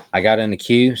 I got in the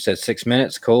queue, said 6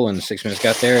 minutes, cool. And the 6 minutes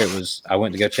got there. I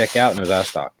went to go check out, and it was out of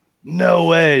stock. No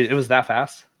way! It was that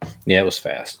fast? Yeah, it was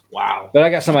fast. Wow! But I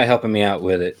got somebody helping me out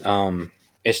with it.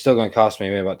 It's still going to cost me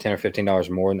maybe about $10 or $15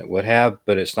 more than it would have,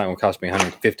 but it's not going to cost me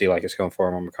 $150 like it's going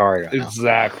for on Macari right now.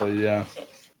 Exactly. Yeah.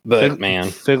 But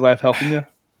man, Fig Life helping you?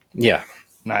 Yeah.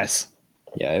 Nice.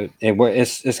 Yeah,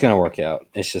 it's going to work out.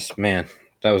 It's just, man,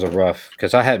 that was a rough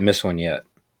because I hadn't missed one yet.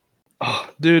 Oh,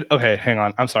 dude. Okay, hang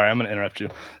on. I'm sorry. I'm going to interrupt you.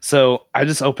 So I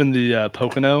just opened the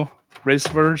Pocono race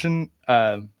version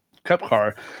cup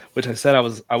car, which I said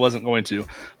I wasn't going to,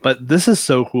 but this is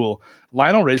so cool.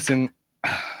 Lionel Racing.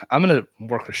 I'm going to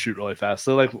work a shoot really fast.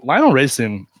 So like Lionel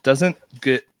Racing doesn't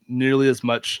get nearly as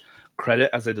much credit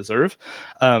as they deserve.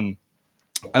 I'm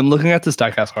looking at this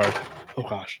diecast card. Oh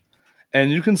gosh.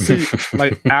 And you can see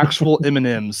like actual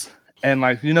M&Ms and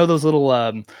like, those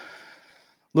little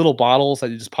bottles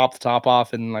that you just pop the top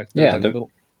off and like, yeah, like the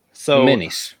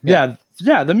minis. Yeah,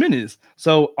 the minis.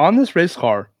 So on this race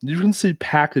car, you can see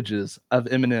packages of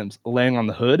M&Ms laying on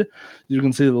the hood. You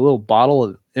can see the little bottle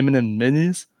of M&M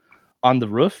minis on the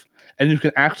roof, and you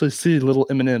can actually see little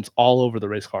M&Ms all over the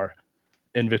race car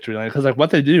in Victory Lane. Because like what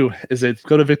they do is they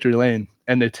go to Victory Lane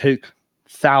and they take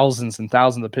thousands and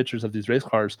thousands of pictures of these race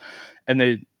cars, and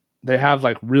they have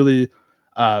like really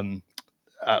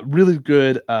really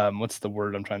good what's the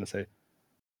word I'm trying to say?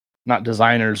 Not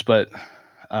designers, but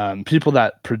people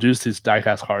that produce these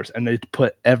diecast cars, and they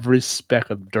put every speck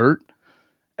of dirt,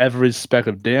 every speck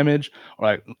of damage, or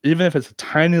like even if it's a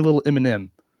tiny little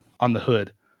M&M on the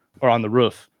hood or on the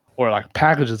roof, or like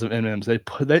packages of M&Ms, they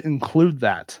include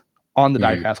that on the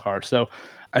diecast car. So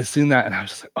I seen that and I was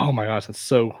just like, oh my gosh, that's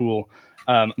so cool.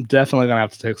 I'm definitely gonna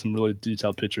have to take some really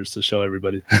detailed pictures to show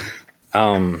everybody.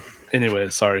 Anyway,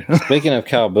 sorry. Speaking of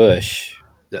Kyle Busch,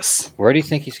 Yes. where do you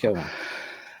think he's going?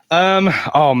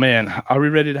 Oh man, are we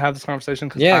ready to have this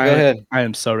conversation? Yeah, go ahead. I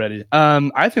am so ready.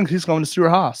 I think he's going to Stuart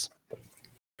Haas.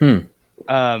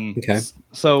 Okay.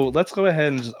 So let's go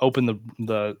ahead and just open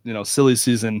the silly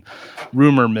season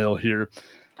rumor mill here.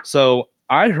 So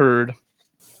I heard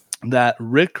that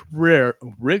Rick Ware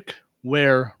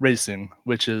Racing,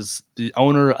 which is the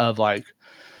owner of like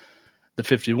the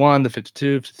 51, the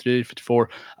 52, 53, 54,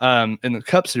 in the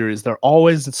Cup Series, they're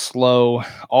always slow,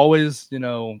 always,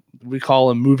 we call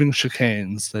them moving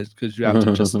chicanes because you have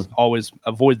to just always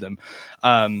avoid them.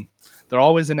 They're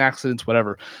always in accidents,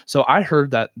 whatever. So I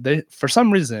heard that for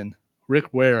some reason,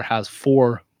 Rick Ware has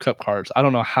 4 Cup cars. I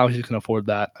don't know how he can afford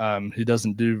that. He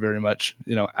doesn't do very much,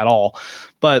 at all.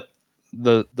 But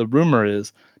the rumor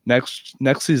is next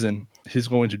season, he's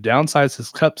going to downsize his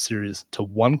Cup Series to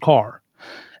 1 car.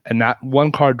 And that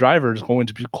one car driver is going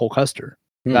to be Cole Custer.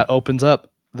 That opens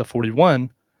up the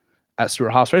 41 at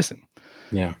Stewart-Haas Racing.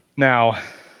 Yeah. Now,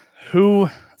 the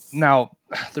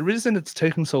reason it's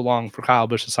taking so long for Kyle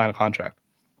Busch to sign a contract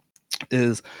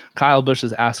is Kyle Busch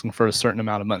is asking for a certain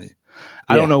amount of money.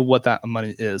 I don't know what that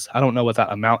money is. I don't know what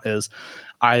that amount is.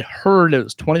 I heard it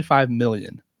was $25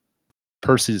 million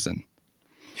per season.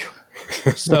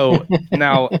 So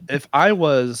now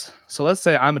let's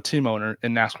say I'm a team owner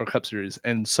in NASCAR Cup Series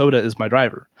and Soda is my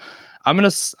driver. I'm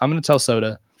gonna tell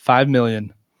Soda $5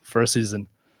 million for a season.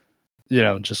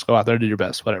 Just go out there, do your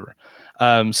best, whatever.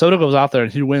 Soda goes out there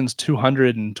and he wins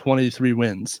 223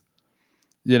 wins.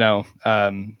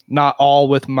 Not all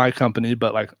with my company,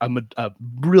 but like a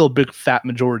real big fat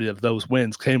majority of those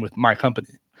wins came with my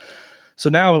company. So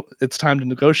now it's time to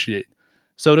negotiate.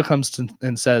 Soda comes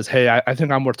and says, hey, I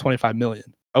think I'm worth 25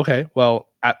 million. Okay, well,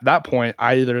 at that point,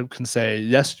 I either can say,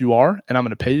 yes, you are, and I'm going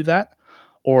to pay you that,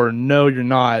 or no, you're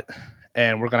not,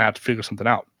 and we're going to have to figure something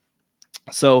out.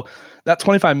 So that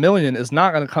 25 million is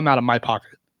not going to come out of my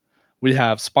pocket. We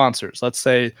have sponsors. Let's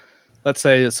say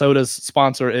Soda's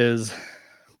sponsor is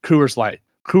Coors Light.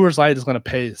 Coors Light is going to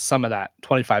pay some of that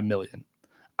 25 million.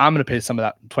 I'm going to pay some of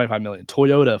that 25 million.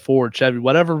 Toyota, Ford, Chevy,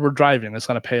 whatever we're driving, it's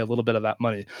going to pay a little bit of that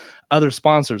money. Other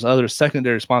sponsors, other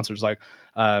secondary sponsors, like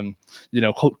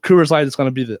Coors Light is going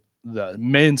to be the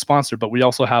main sponsor, but we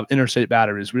also have Interstate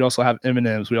Batteries. We also have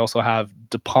M&M's. We also have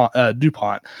DuPont.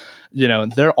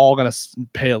 They're all going to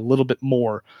pay a little bit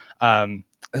more. And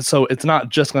so it's not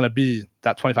just going to be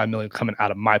that 25 million coming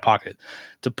out of my pocket.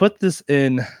 To put this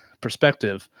in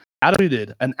perspective, Adam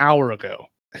tweeted an hour ago.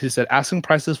 He said, asking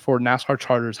prices for NASCAR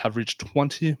charters have reached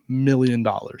 $20 million,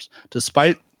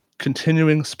 despite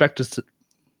continuing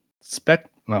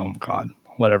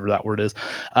whatever that word is.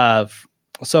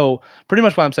 So pretty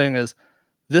much what I'm saying is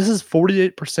this is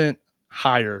 48%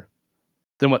 higher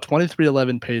than what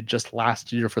 23XI paid just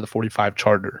last year for the 45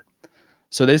 charter.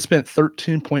 So they spent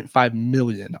 $13.5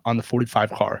 million on the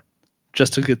 45 car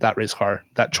just to get that race car,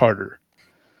 that charter.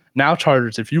 Now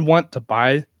charters, if you want to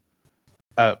buy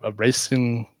a race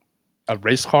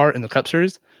car in the Cup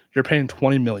Series, you're paying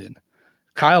 $20 million.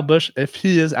 Kyle Busch, if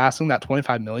he is asking that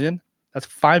 $25 million, that's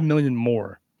 $5 million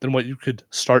more than what you could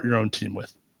start your own team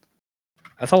with.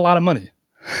 That's a lot of money.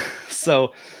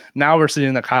 So now we're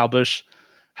seeing that Kyle Busch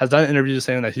has done interviews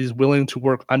saying that he's willing to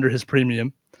work under his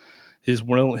premium. He's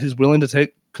willing to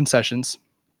take concessions,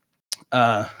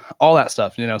 all that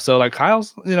stuff. So like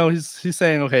Kyle's, he's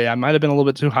saying, okay, I might have been a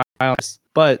little bit too high on this,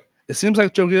 but it seems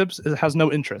like Joe Gibbs has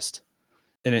no interest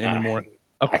in it anymore.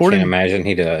 I can't imagine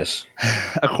he does.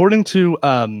 According to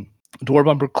Door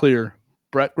Bumper Clear,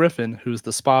 Brett Griffin, who's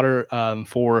the spotter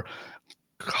for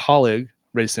Colleague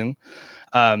Racing,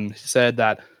 he said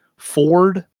that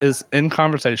Ford is in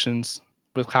conversations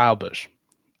with Kyle Busch.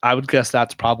 I would guess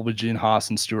that's probably Gene Haas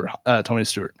and Tony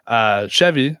Stewart.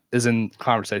 Chevy is in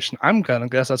conversation. I'm gonna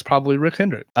guess that's probably Rick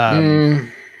Hendrick.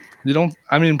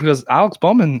 Because Alex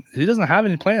Bowman, he doesn't have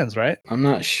any plans, right? I'm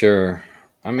not sure.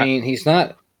 He's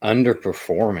not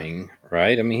underperforming,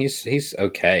 right? He's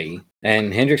okay.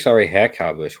 And Hendrick's already had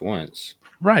Kyle Busch once.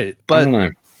 Right.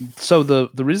 But so the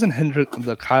reason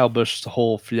the Kyle Busch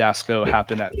whole fiasco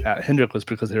happened at Hendrick was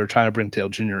because they were trying to bring Dale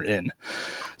Jr. in.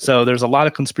 So there's a lot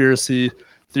of conspiracy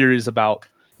theories about,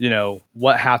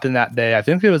 what happened that day. I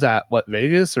think it was at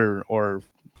Vegas or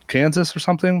Kansas or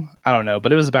something. I don't know,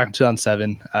 but it was back in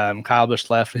 2007. Kyle Busch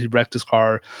left. He wrecked his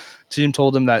car. Team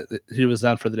told him that he was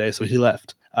done for the day, so he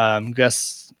left. I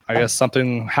guess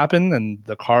something happened and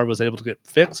the car was able to get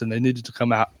fixed and they needed to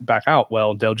come back out.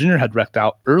 Well, Dale Jr. had wrecked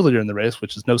out earlier in the race,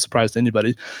 which is no surprise to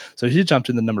anybody. So he jumped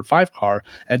in the number 5 car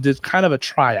and did kind of a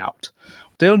tryout.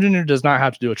 Dale Jr. does not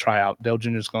have to do a tryout. Dale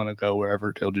Jr. is going to go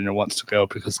wherever Dale Jr. wants to go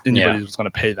because anybody was going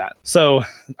to pay that. So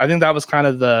I think that was kind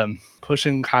of the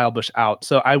pushing Kyle Busch out.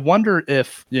 So I wonder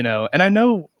if, and I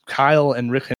know Kyle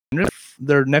and Rick Hendrick,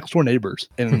 they're next door neighbors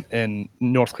in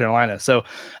North Carolina. So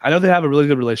I know they have a really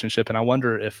good relationship, and I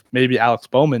wonder if maybe Alex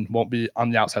Bowman won't be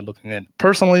on the outside looking in.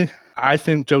 Personally, I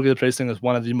think Joe Gibbs Racing is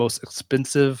one of the most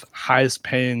expensive, highest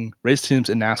paying race teams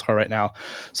in NASCAR right now.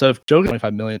 So if Joe gets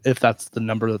 $25 million, if that's the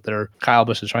number that Kyle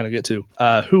Busch is trying to get to,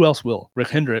 who else will? Rick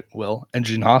Hendrick will, and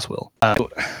Gene Haas will.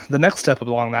 The next step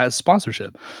along that is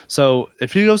sponsorship. So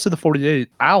if he goes to the 48,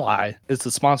 Ally is the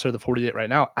sponsor of the 48 right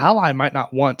now. Ally might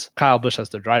not want Kyle Busch as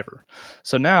their driver.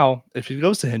 So now if he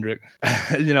goes to Hendrick,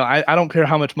 I don't care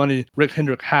how much money Rick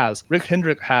Hendrick has.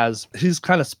 He's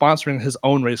kind of sponsoring his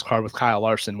own race car with Kyle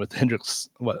Larson with Hendrick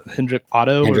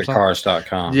Auto?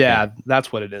 HendrickCars.com. Yeah,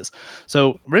 that's what it is.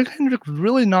 So Rick Hendrick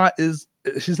really not is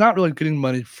he's not really getting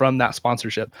money from that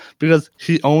sponsorship because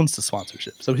he owns the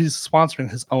sponsorship. So he's sponsoring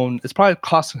his own. It's probably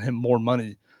costing him more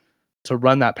money to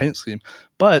run that paint scheme.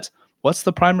 But what's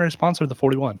the primary sponsor of the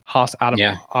 41? Haas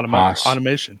Haas.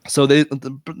 Automation. So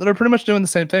they're pretty much doing the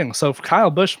same thing. So if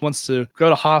Kyle Busch wants to go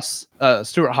to Haas,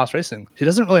 Stewart Haas Racing, he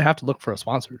doesn't really have to look for a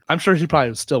sponsor. I'm sure he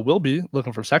probably still will be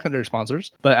looking for secondary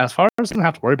sponsors, but as far as he doesn't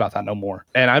have to worry about that no more.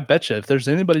 And I bet you if there's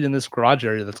anybody in this garage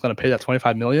area that's going to pay that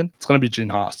 $25 million, it's going to be Gene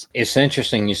Haas. It's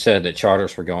interesting you said that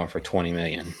charters were going for $20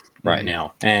 million right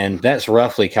now, and that's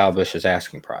roughly Kyle Busch's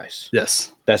asking price.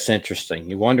 Yes. That's interesting.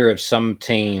 You wonder if some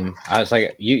team, I was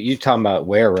like, you talking about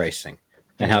Ware Racing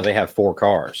and how they have 4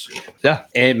 cars. Yeah.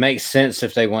 It makes sense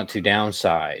if they want to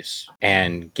downsize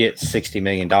and get $60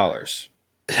 million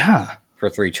Yeah. for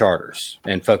 3 charters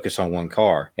and focus on 1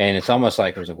 car. And it's almost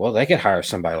like, it was like, well, they could hire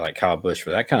somebody like Kyle Busch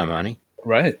for that kind of money.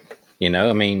 Right. You know,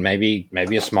 I mean, maybe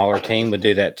a smaller team would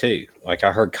do that too. Like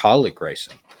I heard Colic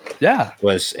Racing Yeah.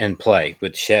 was in play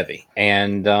with Chevy.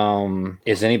 And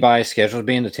is anybody scheduled to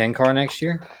be in the 10 car next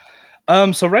year?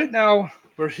 So right now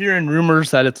we're hearing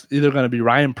rumors that it's either going to be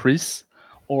Ryan Preece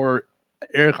or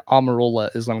Eric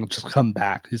Almirola is going to just come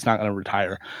back. He's not going to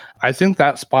retire. I think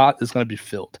that spot is going to be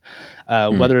filled,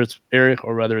 whether it's Eric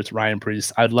or whether it's Ryan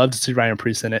Preece. I'd love to see Ryan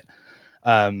Preece in it.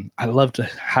 I'd love to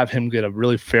have him get a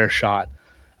really fair shot.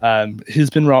 He's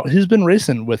been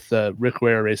racing with Rick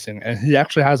Ware Racing, and he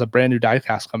actually has a brand new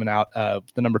diecast coming out.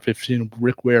 The number 15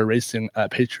 Rick Ware Racing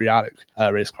Patriotic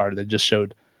race car. They just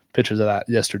showed pictures of that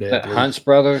yesterday. That Hunts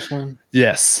Brothers one?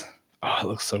 Yes. Oh, it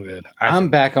looks so good. I'm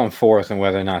back on forth on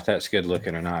whether or not that's good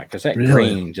looking or not, because that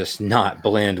green just not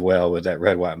blend well with that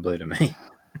red, white, and blue to me.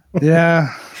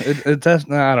 Yeah, it does.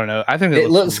 I don't know. I think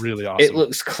it looks really awesome. It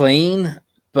looks clean,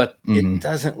 but it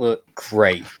doesn't look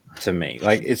great to me.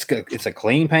 Like it's a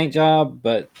clean paint job,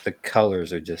 but the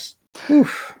colors are just.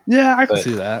 Yeah, I can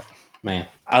see that. Man,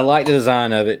 I like the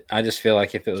design of it. I just feel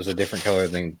like if it was a different color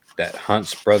than that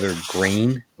Hunts Brother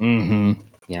green,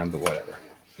 yeah, but whatever.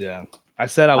 Yeah. I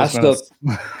said I was going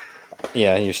to.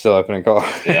 Yeah, you're still opening car.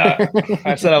 Yeah,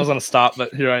 I said I was going to stop,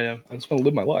 but here I am. I just want to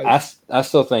live my life. I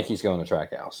still think he's going to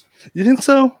Trackhouse. You think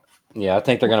so? Yeah, I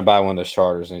think they're going to buy one of those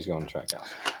charters and he's going to Trackhouse.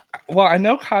 Well, I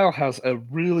know Kyle has a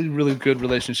really, really good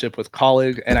relationship with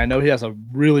Colleague, and I know he has a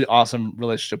really awesome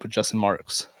relationship with Justin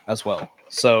Marks as well.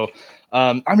 So,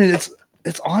 I mean, it's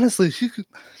honestly he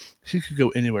could go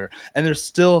anywhere, and there's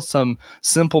still some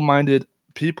simple-minded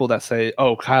people that say,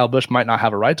 "Oh, Kyle Busch might not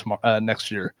have a ride tomorrow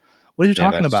next year." What are you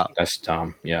talking about? That's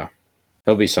Tom. Yeah,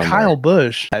 he'll be somewhere. Kyle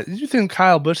Busch. You think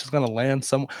Kyle Busch is going to land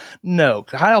somewhere? No,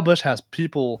 Kyle Busch has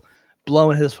people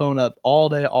blowing his phone up all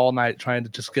day, all night, trying to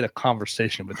just get a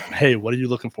conversation with him. Hey, what are you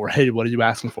looking for? Hey, what are you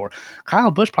asking for?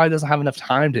 Kyle Busch probably doesn't have enough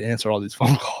time to answer all these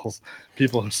phone calls.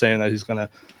 People are saying that he's going to,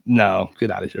 get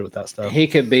out of here with that stuff. He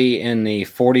could be in the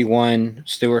 41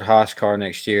 Stewart Haas car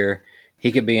next year.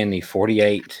 He could be in the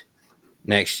 48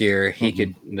 next year. He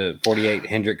could, the 48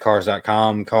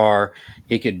 HendrickCars.com car.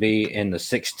 He could be in the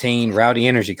 16 Rowdy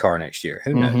Energy car next year.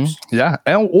 Who knows? Yeah.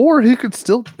 Or he could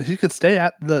stay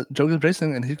at the Joe Gibbs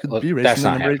Racing and he could be racing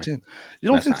in number 18. You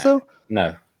don't think so?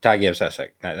 No. Ty Gibbs,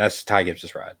 that's Ty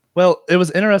Gibbs' ride. Well, it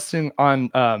was interesting on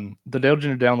the Dale Jr.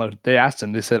 download. They asked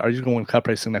him, they said, "Are you going cup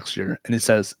racing next year?" And he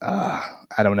says, I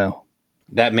don't know.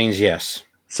 That means yes.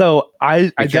 So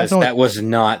I definitely, that was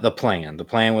not the plan. The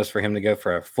plan was for him to go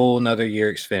for a full another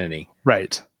year Xfinity.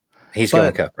 Right. He's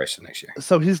going cup racing next year.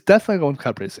 So he's definitely going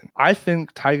cup racing. I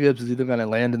think Ty Gibbs is either going to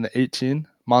land in the 18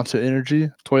 Monster Energy,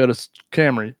 Toyota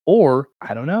Camry, or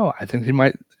I don't know. I think he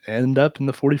might end up in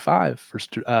the 45 for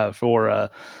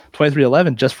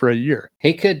 2311 just for a year.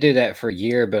 He could do that for a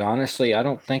year, but honestly, I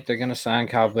don't think they're going to sign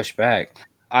Kyle Busch back.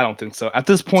 I don't think so. At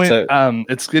this point,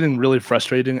 it's getting really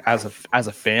frustrating as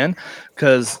a fan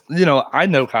because, I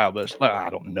know Kyle Busch. Like, I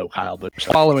don't know Kyle Busch.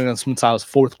 Following him since I was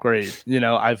 4th grade.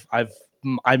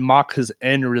 I mock his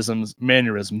mannerisms.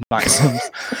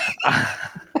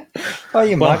 Oh,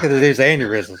 you mock it at his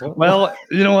aneurysms. Well,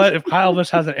 you know what? If Kyle Busch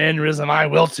has an aneurysm, I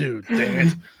will too. Dang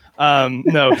it.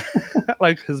 No,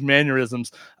 like his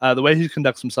mannerisms, the way he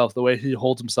conducts himself, the way he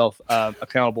holds himself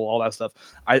accountable, all that stuff.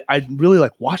 I really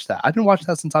watch that. I've been watching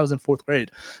that since I was in 4th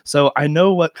grade. So I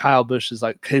know what Kyle Busch is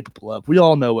capable of. We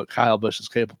all know what Kyle Busch is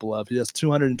capable of. He has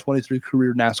 223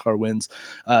 career NASCAR wins,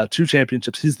 2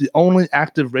 championships. He's the only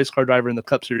active race car driver in the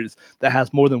Cup Series that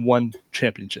has more than 1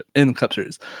 championship in the Cup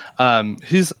Series.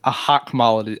 He's a hot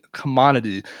commodity.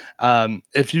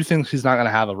 If you think he's not going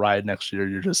to have a ride next year,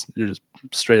 you're just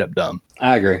straight up dumb.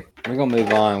 I agree. We're gonna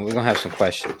move on. We're gonna have some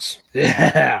questions.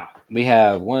 Yeah. We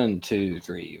have 1, 2,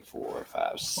 3, 4,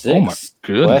 5, 6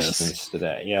 questions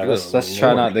today. Yeah, let's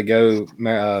try not to go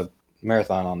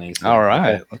marathon on these. All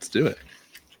right, Okay. let's do it.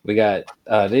 We got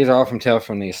these are all from Tales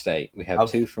from the Estate. We have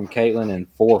 2 from Caitlin and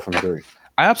 4 from Drew.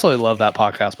 I absolutely love that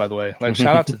podcast, by the way. Like,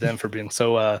 shout out to them for being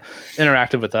so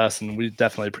interactive with us, and we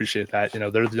definitely appreciate that. You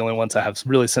know, they're the only ones that have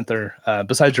really sent their,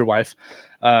 besides your wife,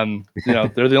 you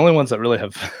know, they're the only ones that really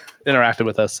have interacted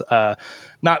with us.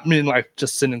 Not mean like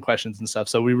just sending questions and stuff.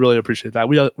 So we really appreciate that.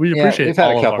 We appreciate. We've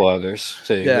had all a couple of our, others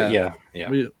too. Yeah. Yeah.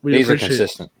 We These are appreciate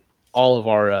consistent. all of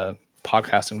our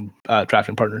podcasting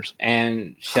drafting partners.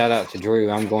 And shout out to Drew.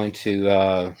 I'm going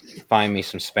to find me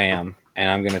some spam, and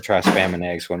I'm going to try spamming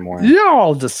eggs one morning.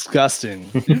 Y'all disgusting.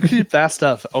 You keep that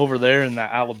stuff over there in the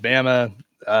Alabama,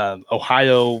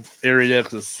 Ohio area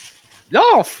because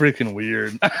y'all freaking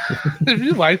weird. If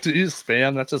you like to eat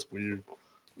spam, that's just weird.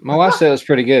 My wife said it's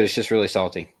pretty good. It's just really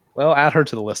salty. Well, add her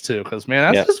to the list too, because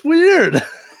man, that's Yep. just weird.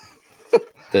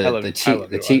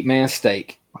 The cheap man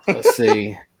steak. Let's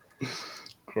see.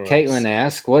 Caitlin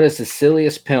asks, "What is the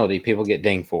silliest penalty people get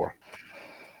dinged for?"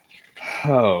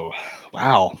 Oh,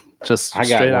 wow! Just I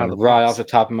got straight out one of the right box. off the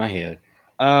top of my head.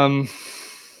 Wow,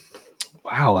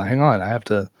 hang on. I have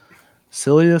to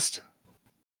silliest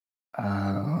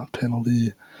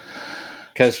penalty.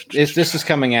 Because this is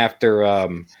coming after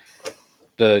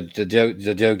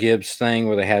the Joe Gibbs thing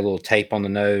where they had a little tape on the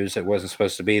nose that wasn't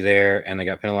supposed to be there, and they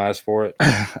got penalized for it.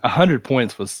 100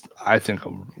 points was, I think,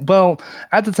 well,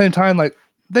 at the same time, like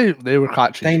they were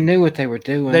caught cheating. They knew what they were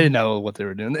doing. They know what they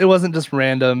were doing. It wasn't just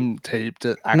random tape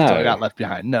that accidentally No. got left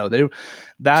behind. No,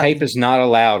 that Tape is not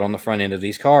allowed on the front end of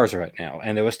these cars right now,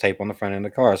 and there was tape on the front end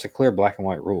of the car. It's a clear black and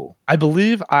white rule. I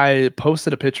believe I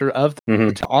posted a picture of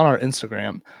Mhm. on our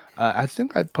Instagram. I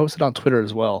think I posted on Twitter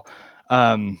as well.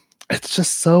 It's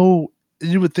just so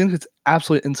you would think it's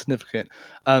absolutely insignificant.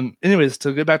 Anyways,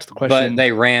 to get back to the question, But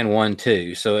they ran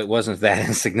 1-2, so it wasn't that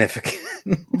insignificant.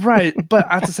 right? But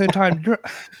at the same time,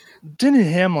 Denny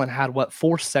Hamlin had what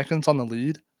 4 seconds on the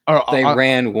lead. Or They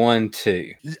ran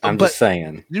 1-2. I'm but just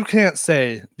saying. you can't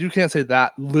say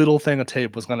that little thing of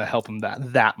tape was going to help him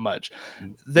that much.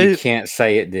 You can't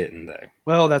say it didn't, though.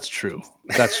 Well, that's true.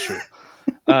 That's true.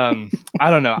 I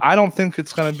don't know. I don't think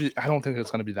it's gonna be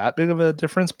that big of a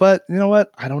difference. But you know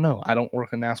what? I don't know. I don't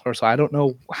work in NASCAR, so I don't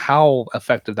know how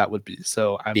effective that would be.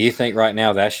 So Do you think right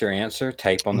now that's your answer?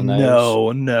 Tape on the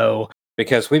nose? No.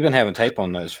 Because we've been having tape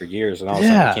on those for years, and all of a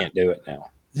Yeah. sudden we can't do it now.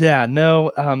 Yeah,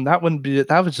 no. That wouldn't be it.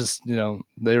 That was just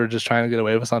they were just trying to get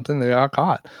away with something. They got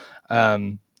caught.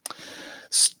 I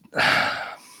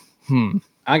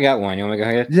got one. You want me to go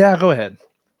ahead? Yeah, go ahead.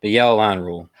 The yellow line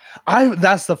rule.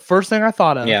 That's the first thing I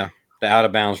thought of. Yeah. The out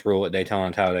of bounds rule at Daytona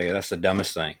and Talladega. That's the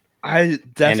dumbest thing. I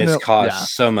definitely. And it's caused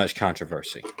so much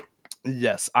controversy.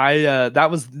 Yes,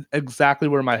 that was exactly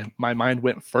where my mind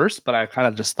went first, but I kind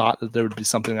of just thought that there would be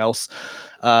something else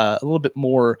a little bit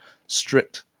more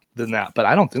strict than that, but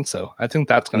I don't think so. I think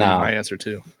that's going to be my answer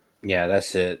too. Yeah,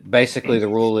 that's it. Basically, the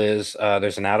rule is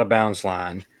there's an out of bounds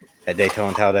line at Daytona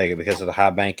and Talladega because of the high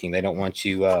banking. They don't want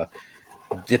you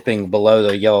dipping below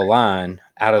the yellow line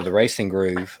out of the racing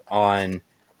groove on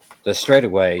the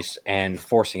straightaways and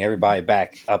forcing everybody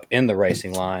back up in the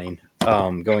racing line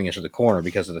going into the corner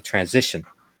because of the transition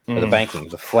of the banking,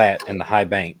 the flat and the high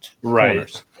banked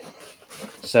corners.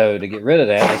 So to get rid of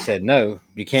that, they said, no,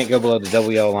 you can't go below the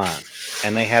double yellow line.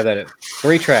 And they have that at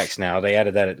 3 tracks now. They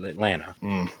added that at Atlanta.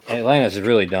 And Atlanta's is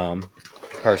really dumb,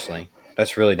 personally.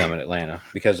 That's really dumb at Atlanta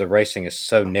because the racing is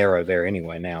so narrow there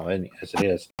anyway now, as it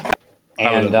is.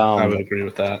 And I would agree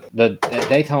with that. The at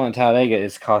Daytona and Talladega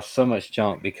it's caused so much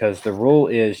junk because the rule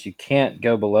is you can't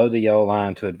go below the yellow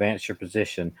line to advance your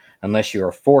position unless you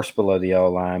are forced below the yellow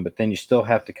line, but then you still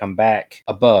have to come back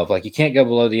above. Like you can't go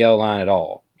below the yellow line at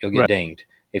all. You'll get dinged.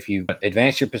 If you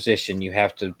advance your position, you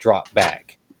have to drop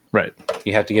back. Right.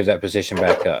 You have to give that position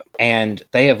back up. And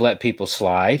they have let people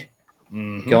slide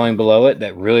going below it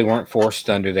that really weren't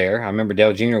forced under there. I remember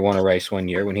Dale Jr. won a race one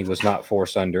year when he was not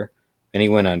forced under. And he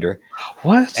went under.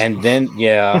 What? And then,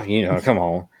 come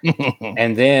on.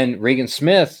 And then Regan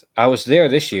Smith, I was there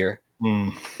this year,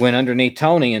 went underneath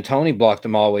Tony, and Tony blocked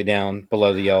him all the way down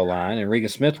below the yellow line. And Regan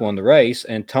Smith won the race,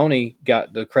 and Tony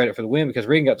got the credit for the win because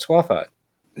Regan got disqualified.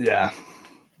 Yeah.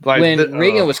 When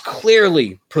Regan was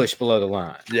clearly pushed below the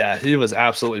line. Yeah, he was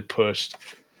absolutely pushed.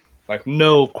 Like,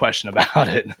 no question about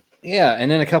it. Yeah, and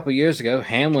then a couple of years ago,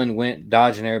 Hamlin went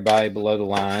dodging everybody below the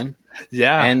line.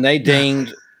 Yeah. And they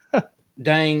dinged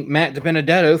Matt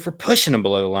DiBenedetto for pushing him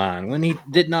below the line when he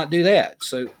did not do that.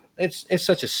 So it's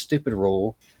such a stupid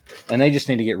rule, and they just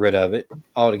need to get rid of it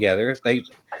altogether.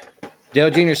 Dale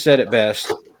Jr. said it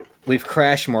best. We've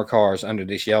crashed more cars under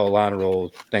this yellow line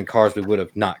rule than cars we would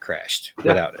have not crashed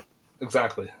without it.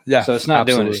 Exactly. Yeah. So it's not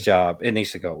doing absolutely. its job. It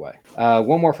needs to go away.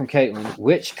 One more from Caitlin.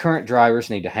 Which current drivers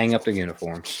need to hang up their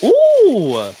uniforms?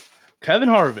 Ooh, Kevin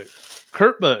Harvick,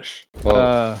 Kurt Busch.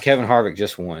 Well, Kevin Harvick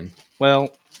just won.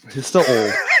 Well, he's still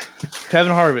old.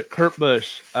 Kevin Harvick, Kurt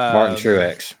Busch, Martin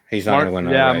Truex. He's not going to win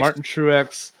another race. Martin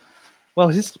Truex. Well,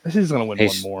 he's going to win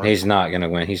one more. He's not going to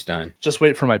win. He's done. Just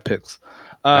wait for my picks.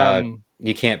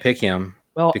 You can't pick him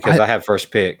because I have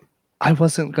first pick. I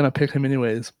wasn't going to pick him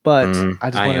anyways, but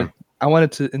I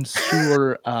wanted to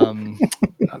ensure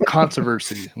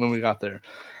controversy when we got there.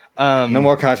 No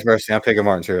more controversy. I'm picking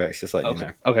Martin Truex. Just like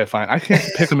okay. Okay, fine. I can't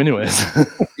pick him anyways.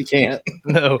 You can't.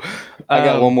 No. I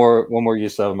got one more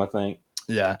use of him, I think.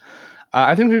 Yeah.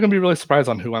 I think you're going to be really surprised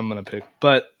on who I'm going to pick.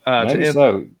 But maybe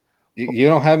so. You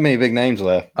don't have many big names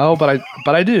left. Oh, but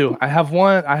I do. I have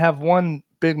one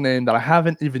big name that I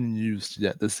haven't even used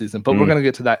yet this season, but we're going to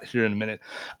get to that here in a minute.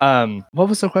 What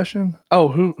was the question? Oh,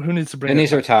 who needs to bring? Who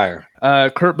needs to retire?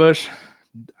 Kurt Busch.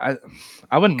 I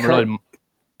wouldn't really.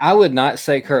 I would not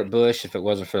say Kurt Busch if it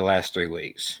wasn't for the last 3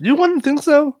 weeks. You wouldn't think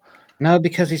so? No,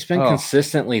 because he's been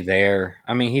consistently there.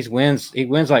 I mean, he wins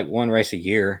like one race a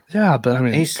year. Yeah, but I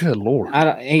mean, good Lord.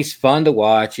 He's fun to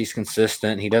watch. He's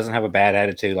consistent. He doesn't have a bad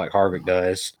attitude like Harvick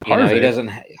does.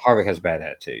 Harvick has a bad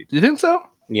attitude. You think so?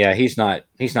 Yeah, he's not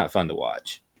fun to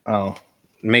watch. Oh.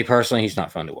 Me personally, he's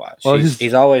not fun to watch. Well,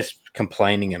 he's always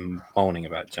complaining and moaning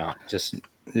about junk.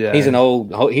 He's an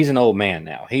old man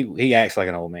now. He acts like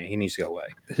an old man. He needs to go away.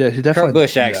 Yeah, he definitely. Kurt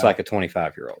Busch acts like a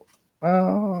 25-year-old.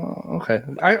 Oh, okay.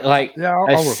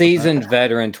 I'll seasoned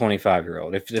veteran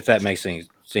 25-year-old. If that makes any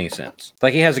sense.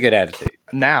 Like he has a good attitude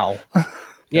now.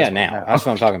 Yeah, now that's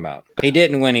what I'm talking about. He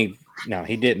didn't when he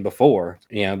before.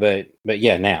 But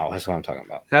yeah, now that's what I'm talking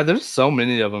about. Yeah, there's so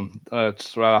many of them.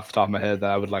 Just right off the top of my head that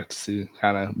I would like to see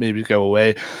kind of maybe go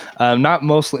away.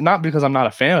 Not because I'm not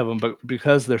a fan of them, but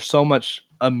because there's so much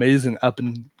amazing up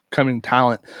and coming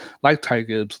talent like Ty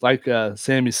Gibbs, like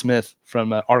Sammy Smith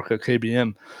from ARCA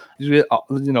KBM. You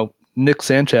get Nick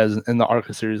Sanchez in the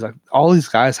ARCA series. Like all these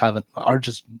guys are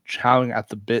just chowing at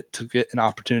the bit to get an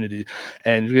opportunity,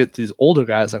 and you get these older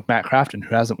guys like Matt Crafton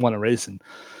who hasn't won a race in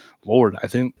Lord, I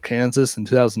think Kansas in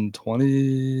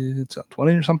 2020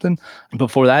 or something.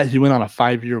 Before that, he went on a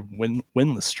 5-year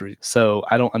winless streak. So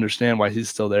I don't understand why he's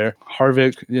still there.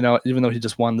 Harvick, even though he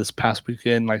just won this past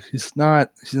weekend, like he's not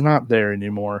there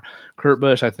anymore. Kurt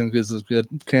Busch, I think, is a good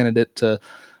candidate to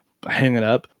hang it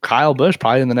up. Kyle Busch,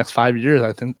 probably in the next 5 years,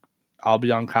 I think I'll be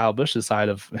on Kyle Busch's side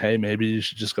of, hey, maybe you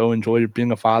should just go enjoy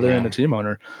being a father and a team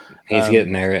owner. He's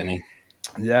getting there, isn't he?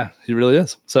 Yeah, he really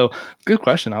is. So good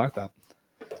question. I like that.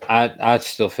 I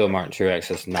still feel Martin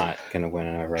Truex is not going to win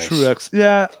another race. Truex,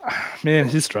 yeah, man,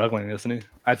 he's struggling, isn't he?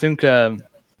 I think I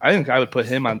would put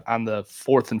him on the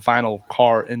fourth and final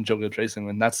car in Joe Gibbs Racing,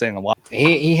 and that's saying a lot.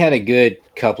 He had a good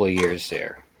couple of years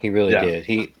there. He really did.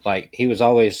 He was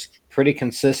always pretty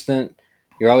consistent.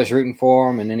 You're always rooting for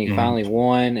him, and then he finally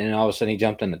won, and all of a sudden he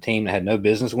jumped in a team that had no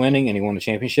business winning, and he won the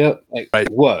championship.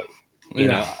 Whoa. You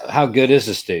know, how good is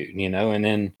this dude? And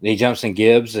then he jumps in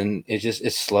Gibbs, and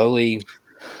it's slowly.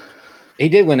 He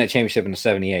did win that championship in the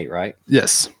 78, right?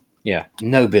 Yes. Yeah.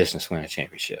 No business winning a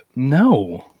championship.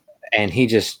 No. And he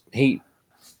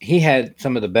had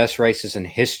some of the best races in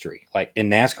history, like in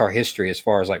NASCAR history, as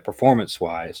far as like performance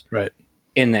wise. Right.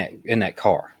 In that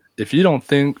car. If you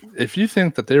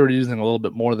think that they were using a little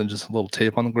bit more than just a little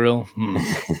tape on the grill,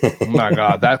 oh my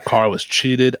God, that car was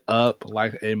cheated up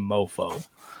like a mofo.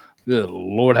 Good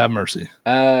Lord have mercy.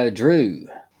 Drew,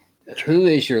 who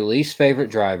is your least favorite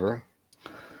driver?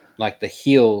 Like the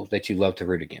heel that you love to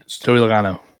root against? Joey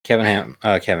Logano. Kevin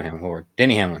Hamlin, or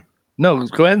Denny Hamlin. No,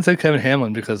 go ahead and say Kevin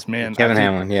Hamlin because Kevin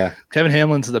Hamlin, yeah. Kevin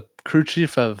Hamlin's the crew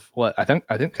chief of what? I think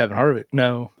Kevin Harvick.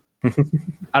 No.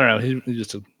 I don't know. He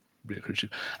used to be a crew chief.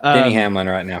 Denny Hamlin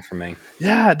right now for me.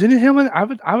 Yeah, Denny Hamlin.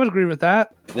 I would agree with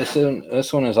that. This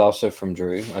one is also from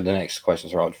Drew. The next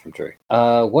questions are all from Drew.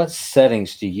 What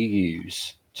settings do you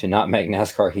use to not make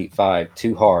NASCAR Heat 5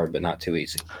 too hard but not too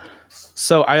easy?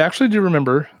 So I actually do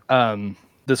remember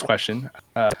this question.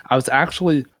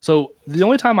 So the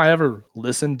only time I ever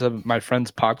listen to my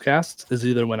friends' podcasts is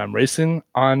either when I'm racing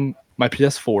on my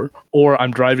PS4 or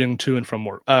I'm driving to and from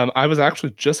work. I was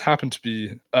actually just happened to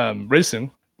be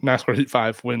racing NASCAR Heat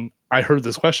 5 when I heard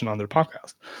this question on their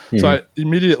podcast. Mm-hmm. So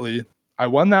I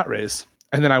won that race.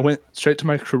 And then I went straight to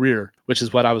my career, which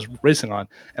is what I was racing on,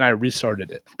 and I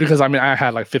restarted it because I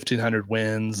had like 1,500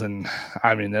 wins, and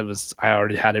I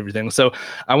already had everything. So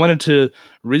I wanted to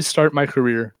restart my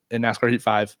career in NASCAR Heat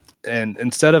 5, and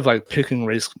instead of like picking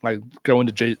race, like going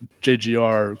to JGR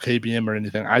or KBM or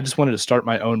anything, I just wanted to start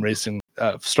my own racing,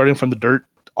 starting from the dirt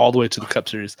all the way to the Cup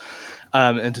Series.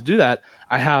 And to do that,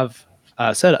 I have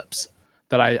setups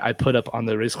that I put up on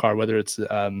the race car, whether it's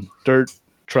dirt,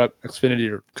 truck,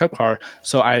 Xfinity, or Cup car.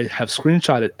 So I have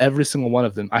screenshotted every single one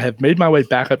of them. I have made my way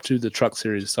back up to the truck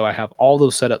series, so I have all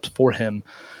those setups for him.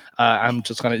 I'm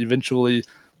just going to eventually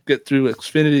get through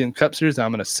Xfinity and Cup series, and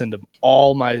I'm going to send him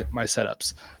all my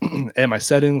setups and my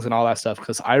settings and all that stuff,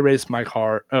 because I race my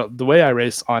car the way I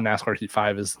race on NASCAR Heat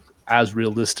 5 is as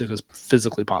realistic as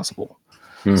physically possible.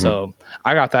 So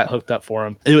I got that hooked up for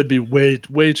him. It would be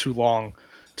way too long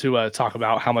to talk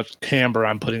about how much camber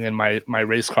I'm putting in my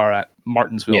race car at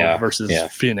Martinsville versus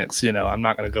Phoenix. I'm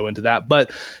not going to go into that,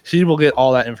 but he will get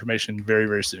all that information very,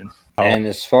 very soon. And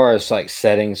as far as like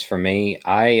settings for me,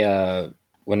 I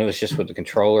when it was just with the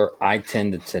controller, I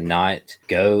tended to not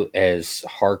go as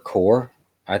hardcore.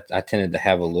 I tended to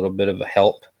have a little bit of a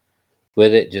help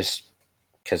with it, just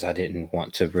because I didn't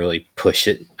want to really push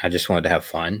it. I just wanted to have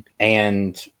fun.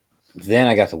 And then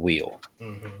I got the wheel.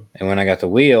 And when I got the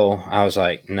wheel, I was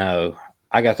like, no,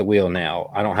 I got the wheel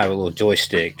now. I don't have a little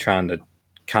joystick trying to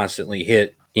constantly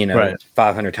hit,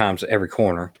 500 times every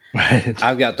corner. Right.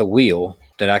 I've got the wheel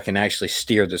that I can actually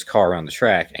steer this car around the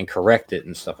track and correct it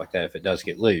and stuff like that if it does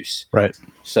get loose. Right.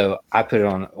 So I put it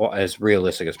on as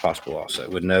realistic as possible also,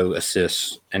 with no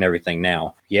assists and everything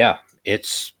now. Yeah,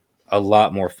 it's a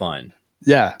lot more fun.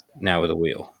 Yeah. Now with a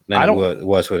wheel than it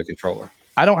was with a controller.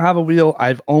 I don't have a wheel.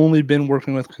 I've only been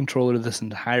working with a controller this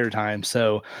entire time.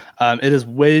 So it is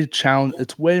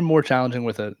it's way more challenging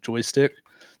with a joystick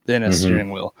than a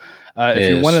steering wheel.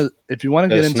 If you want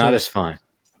to get into it's not as fun.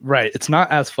 Right. It's not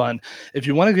as fun. If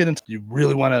you want to get into, you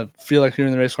really want to feel like you're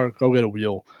in the race car, go get a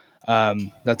wheel.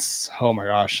 That's, oh my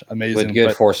gosh, amazing. With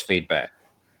good force feedback.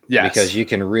 Yes. Because you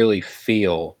can really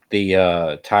feel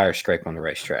the tire scrape on the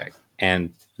racetrack,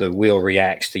 and the wheel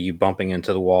reacts to you bumping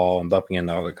into the wall and bumping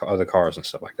into other cars and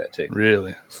stuff like that too.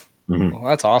 Really? Well,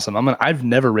 that's awesome. I've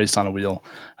never raced on a wheel.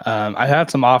 I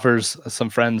had some offers, some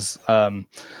friends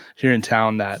here in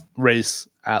town that race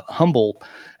at Humboldt,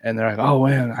 and they're like, oh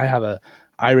man, I have a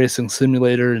iRacing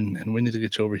simulator and we need to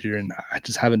get you over here, and I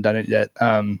just haven't done it yet.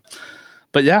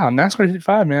 But yeah, on NASCAR Heat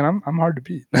 5, man, I'm hard to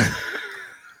beat.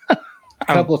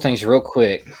 A couple of things real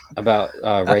quick about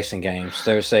racing games.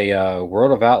 There's a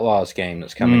World of Outlaws game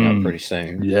that's coming up pretty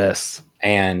soon. Yes.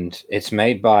 And it's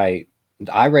made by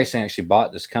iRacing. Actually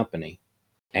bought this company,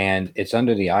 and it's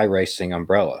under the iRacing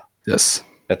umbrella. Yes.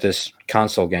 That this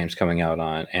console game's coming out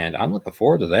on, and I'm looking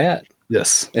forward to that.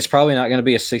 Yes. It's probably not going to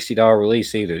be a $60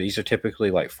 release either. These are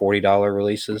typically like $40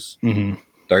 releases,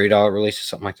 $30 releases,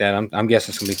 something like that. I'm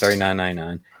guessing it's going to be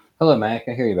 $39.99. Hello, Mac.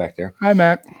 I hear you back there. Hi,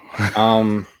 Mac.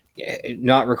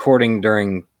 Not recording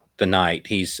during the night.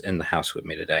 He's in the house with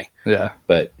me today. Yeah.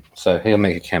 But so he'll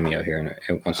make a cameo here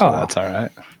once in a while. That's all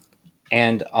right.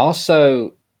 And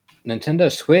also, Nintendo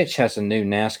Switch has a new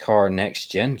NASCAR Next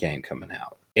Gen game coming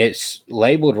out. It's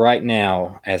labeled right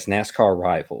now as NASCAR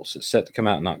Rivals. It's set to come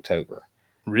out in October.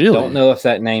 Really? Don't know if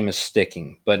that name is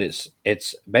sticking, but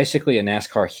it's basically a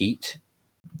NASCAR Heat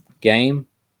game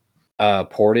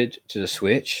ported to the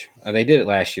Switch. They did it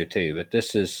last year too, but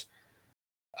this is,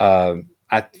 from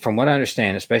what I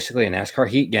understand, it's basically a NASCAR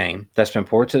Heat game that's been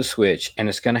ported to the Switch, and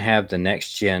it's going to have the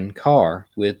next gen car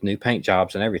with new paint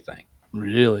jobs and everything.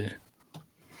 Really?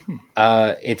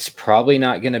 It's probably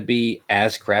not going to be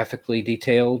as graphically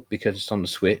detailed because it's on the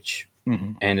Switch,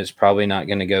 and it's probably not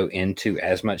going to go into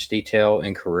as much detail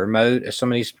in career mode as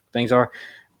some of these things are.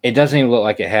 It doesn't even look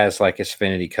like it has like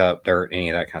Xfinity Cup, dirt, any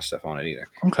of that kind of stuff on it either.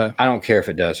 Okay. I don't care if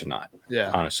it does or not.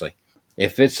 Yeah. Honestly,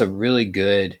 if it's a really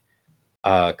good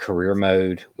career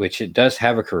mode, which it does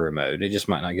have a career mode, it just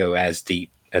might not go as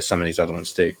deep as some of these other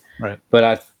ones do. Right.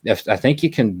 But I think you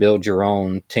can build your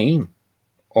own team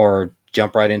or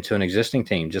jump right into an existing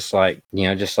team, just like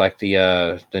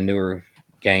the newer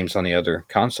games on the other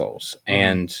consoles.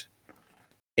 And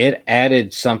it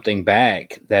added something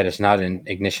back that is not in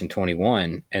Ignition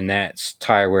 21, and that's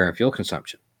tire wear and fuel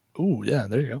consumption. Oh, yeah,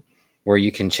 there you go. Where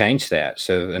you can change that.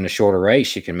 So in a shorter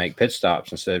race, you can make pit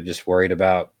stops instead of just worried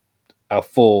about a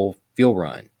full fuel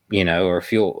run, or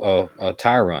a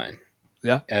tire run.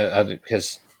 Yeah.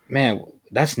 Because, man,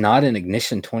 that's not in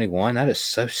Ignition 21. That is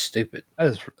so stupid.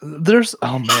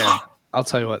 Oh man, I'll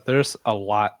tell you what, there's a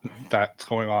lot that's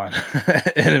going on.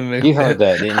 You heard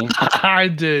that, didn't you? I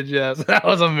did, yes. That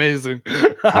was amazing.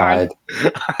 I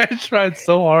tried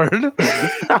so hard.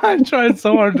 I tried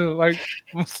so hard to like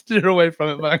steer away from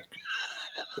it, but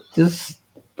just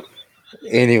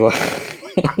anyway.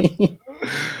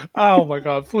 Oh my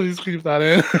god, please keep that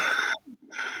in.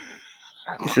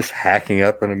 He's just hacking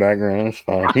up in the background. It's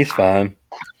fine. He's fine.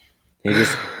 He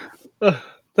just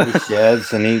he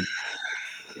sheds and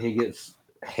he gets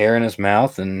hair in his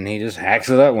mouth, and he just hacks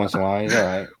it up once in a while. He's all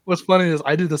right. What's funny is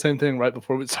I do the same thing right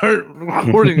before we start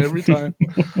recording every time.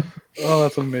 Oh,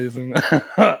 that's amazing.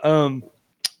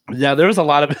 Yeah, there was a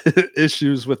lot of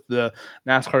issues with the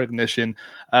NASCAR Ignition.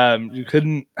 You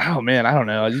couldn't. Oh man, I don't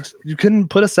know. You couldn't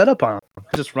put a setup on.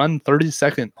 Just run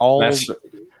 30-second all. That's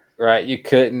right. You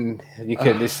couldn't do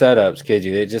setups, could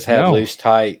you? It just had loose,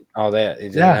 tight, all that.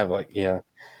 It didn't have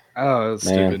Oh, it's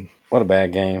stupid. What a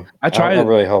bad game. I tried. I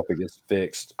really hope it gets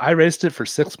fixed. I raced it for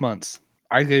 6 months.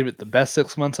 I gave it the best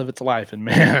 6 months of its life, and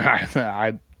man,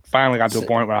 I finally got to a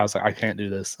point where I was like, I can't do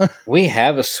this. We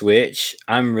have a Switch.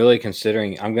 I'm really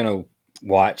considering. I'm gonna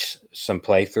watch some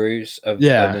playthroughs of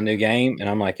the new game, and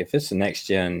I'm like, if it's the next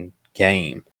gen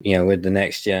game, with the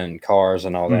next gen cars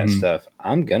and all that stuff,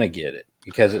 I'm gonna get it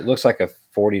because it looks like a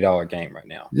 $40 game right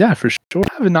now. Yeah, for sure.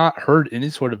 I have not heard any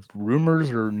sort of rumors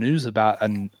or news about.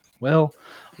 No,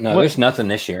 there's nothing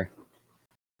this year.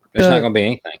 There's not gonna be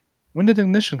anything. When did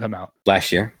Ignition come out?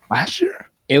 Last year. Last year?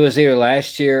 It was either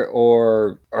last year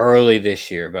or early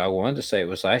this year, but I wanted to say it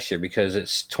was last year because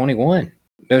it's 21.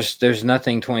 There's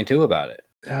nothing 22 about it.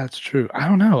 Yeah, that's true. I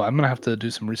don't know. I'm gonna have to do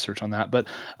some research on that. But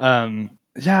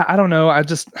yeah, I don't know.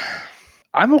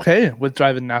 I'm okay with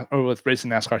with racing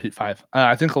NASCAR Heat 5.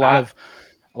 I think a lot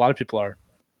of people are.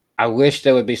 I wish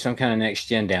there would be some kind of next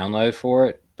gen download for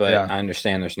it, but Yeah. I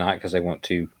understand there's not because they want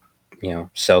to,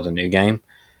 sell the new game.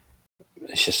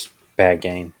 It's just a bad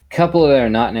game. Couple that are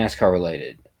not NASCAR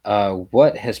related.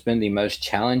 What has been the most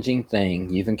challenging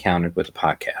thing you've encountered with the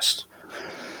podcast?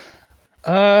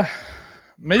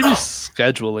 Maybe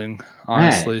scheduling,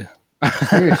 honestly.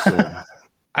 Seriously.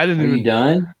 I didn't Are even you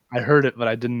done? I heard it, but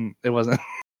I didn't. It wasn't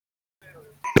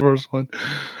the first one.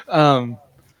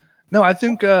 No, I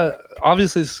think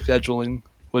obviously scheduling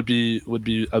would be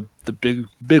the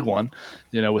big one.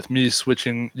 With me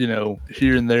switching,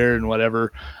 here and there and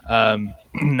whatever.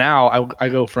 Now I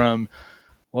go from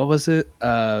what was it?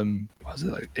 Was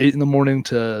it like 8 a.m.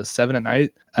 to 7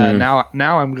 p.m? Now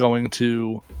I'm going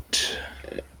to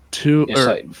 2 It's or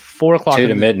like 4 o'clock 2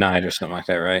 to midnight or something like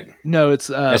that, right? No, it's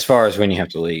As far as when you have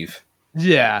to leave.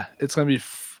 Yeah, it's gonna be.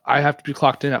 I have to be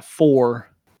clocked in at 4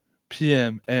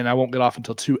 p.m. and I won't get off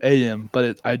until 2 a.m.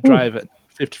 But I drive at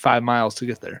 55 miles to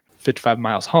get there, 55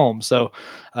 miles home. So,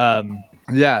 so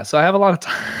I have a lot of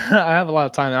time. I have a lot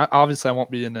of time. Obviously, I won't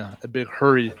be in a big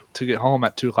hurry to get home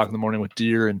at 2 o'clock in the morning with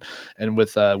deer and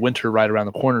with winter right around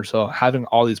the corner. So having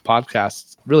all these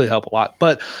podcasts really help a lot.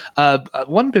 But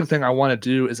one big thing I want to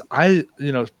do is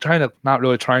trying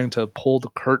to pull the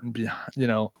curtain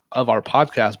behind, of our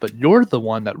podcast, but you're the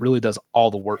one that really does all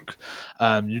the work.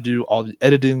 You do all the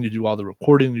editing, you do all the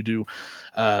recording, you do.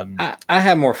 I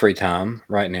have more free time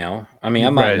right now. I mean, I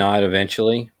might not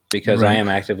eventually because I am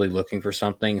actively looking for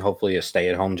something, hopefully a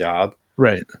stay-at-home job.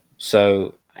 Right.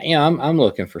 So, I'm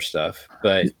looking for stuff,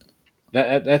 but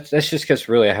that's just because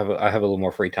really I have a little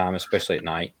more free time, especially at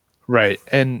night. Right.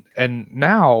 And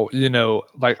now,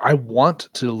 I want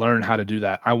to learn how to do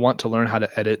that. I want to learn how to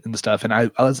edit and stuff. And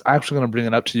I was actually going to bring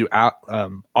it up to you out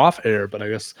off air, but I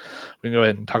guess we can go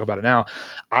ahead and talk about it now.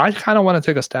 I kind of want to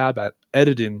take a stab at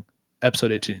editing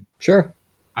episode 18. Sure.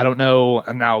 I don't know.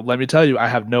 And now let me tell you, I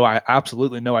have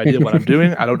absolutely no idea what I'm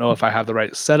doing. I don't know if I have the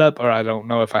right setup or I don't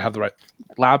know if I have the right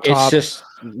laptop. It's just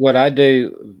what I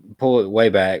do, pull it way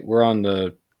back. We're on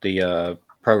the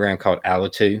program called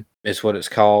Alitu. It's what it's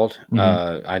called.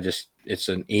 It's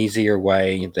an easier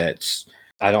way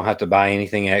I don't have to buy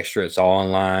anything extra. It's all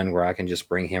online where I can just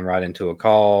bring him right into a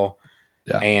call.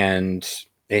 Yeah. And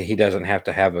he doesn't have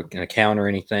to have an account or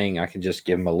anything. I can just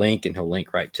give him a link and he'll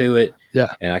link right to it.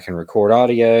 Yeah. And I can record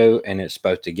audio and it's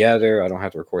both together. I don't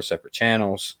have to record separate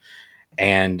channels.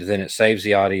 And then it saves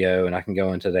the audio and I can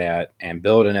go into that and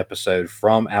build an episode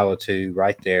from Alitu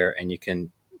right there. And you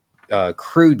can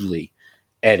crudely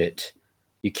edit.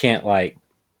 You can't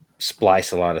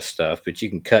splice a lot of stuff, but you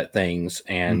can cut things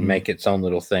and make its own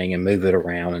little thing and move it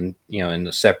around and, in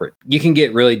the separate. You can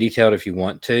get really detailed if you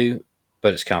want to,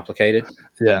 but it's complicated.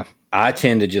 Yeah. I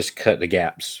tend to just cut the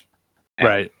gaps.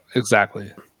 Right.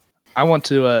 Exactly. I want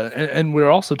to, and we're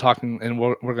also talking, and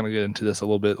we're going to get into this a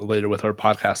little bit later with our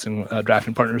podcasting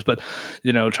drafting partners, but,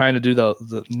 trying to do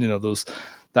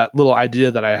that little idea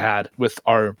that I had with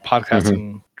our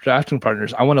podcasting drafting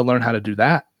partners. I want to learn how to do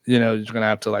that. You're going to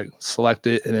have to select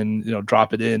it and then,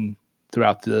 drop it in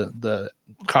throughout the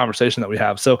conversation that we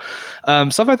have. So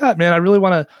stuff like that, man, I really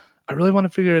want to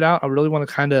figure it out. I really want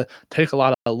to kind of take a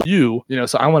lot of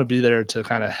so I want to be there to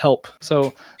kind of help.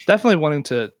 So definitely wanting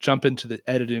to jump into the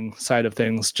editing side of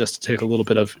things just to take a little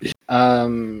bit of.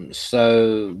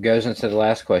 So goes into the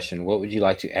last question. What would you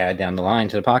like to add down the line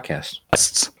to the podcast?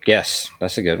 Guests. Yes,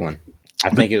 that's a good one. I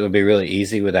think it would be really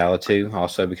easy with Alitu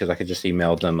also because I could just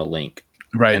email them a link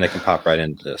Right. and they can pop right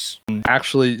into this.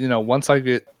 Actually, once I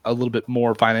get a little bit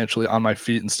more financially on my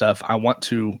feet and stuff, I want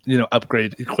to,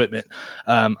 upgrade equipment.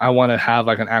 I want to have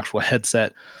like an actual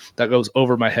headset that goes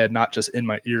over my head, not just in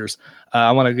my ears.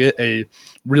 I want to get a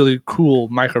really cool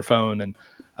microphone, and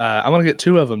I want to get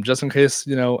 2 of them just in case,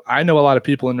 I know a lot of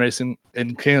people in racing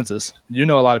in Kansas. You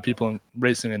know a lot of people in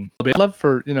racing, and I'd love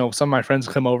for, some of my friends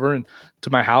to come over and to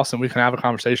my house and we can have a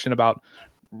conversation about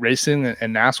racing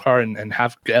and NASCAR and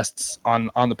have guests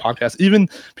on the podcast, even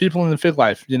people in the Fig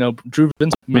Life, Drew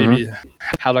Vince maybe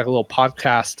have like a little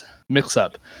podcast mix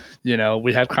up.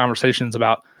 We had conversations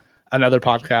about another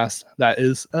podcast that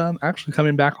is actually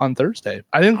coming back on Thursday.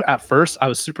 I think at first I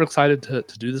was super excited to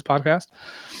do this podcast.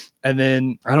 And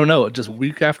then I don't know, just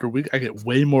week after week, I get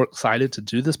way more excited to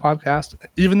do this podcast,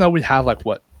 even though we have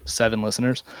 7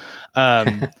 listeners.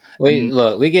 We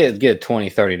get 20,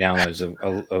 30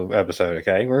 downloads of episode.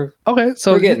 Okay. We're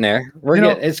getting there.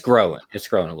 It's growing. It's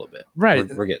growing a little bit. Right.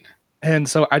 We're getting there. And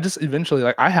so I just eventually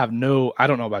I don't know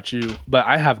about you, but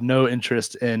I have no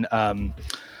interest in,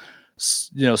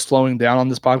 slowing down on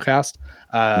this podcast.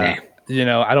 Nah.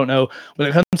 I don't know when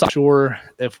it comes to sure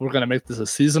if we're going to make this a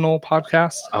seasonal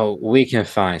podcast. Oh, we can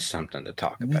find something to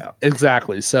talk about.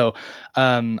 Exactly. So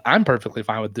I'm perfectly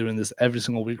fine with doing this every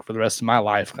single week for the rest of my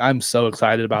life. I'm so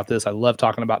excited about this. I love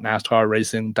talking about NASCAR,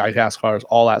 racing, diecast cars,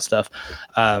 all that stuff.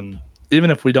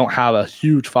 Even if we don't have a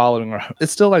huge following,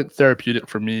 it's still therapeutic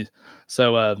for me.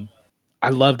 So I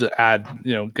love to add,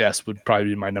 guests would probably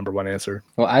be my number one answer.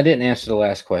 Well, I didn't answer the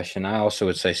last question. I also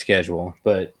would say schedule,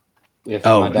 but if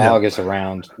my dog is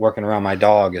around, working around my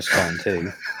dog is fun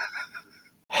too.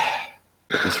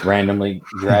 Just randomly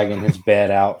dragging his bed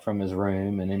out from his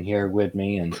room and in here with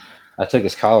me. And I took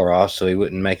his collar off so he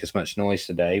wouldn't make as much noise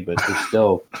today, but he's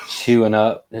still chewing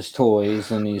up his toys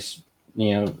and he's,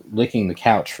 licking the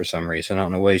couch for some reason. I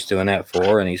don't know what he's doing that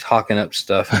for. And he's hawking up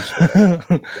stuff.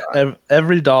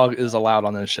 Every dog is allowed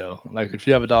on this show. If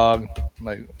you have a dog,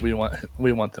 we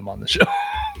want them on the show.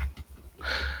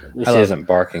 This isn't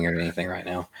barking or anything right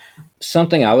now.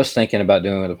 Something I was thinking about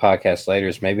doing with the podcast later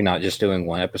is maybe not just doing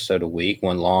one episode a week,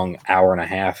 one long 1.5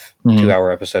 hour, 2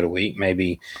 hour episode a week.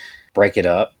 Maybe break it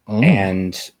up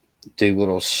and do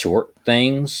little short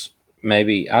things.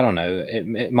 Maybe, I don't know,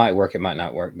 it might work, it might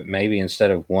not work, but maybe instead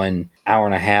of 1.5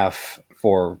 hours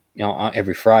for,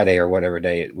 every Friday or whatever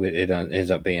day it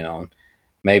ends up being on,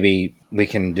 maybe we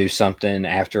can do something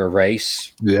after a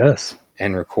race. Yes.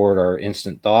 And record our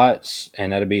instant thoughts,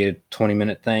 and that'll be a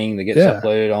 20-minute thing that gets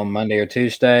uploaded on Monday or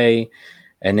Tuesday,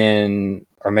 and then,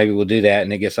 or maybe we'll do that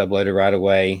and it gets uploaded right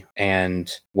away.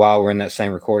 And while we're in that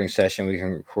same recording session, we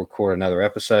can record another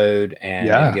episode and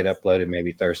it'll get uploaded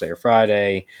maybe Thursday or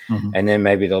Friday, and then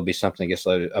maybe there'll be something that gets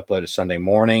uploaded Sunday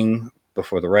morning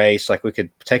before the race. We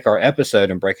could take our episode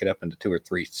and break it up into 2 or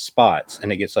 3 spots,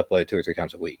 and it gets uploaded 2 or 3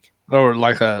 times a week. Or a 20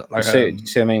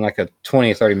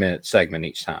 or 30 minute segment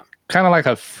each time. Kind of like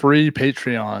a free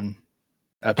Patreon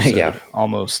episode,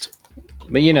 almost.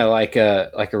 But like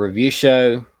a review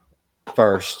show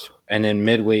first, and then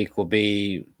midweek will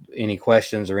be any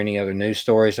questions or any other news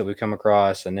stories that we come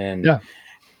across, and then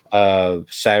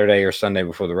Saturday or Sunday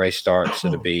before the race starts,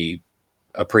 it'll be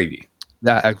a preview.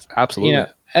 Yeah, absolutely.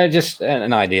 Just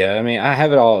an idea. I mean, I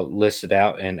have it all listed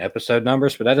out in episode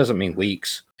numbers, but that doesn't mean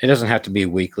weeks. It doesn't have to be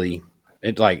weekly.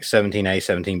 It's like 17A,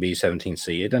 17B,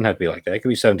 17C. It doesn't have to be like that. It could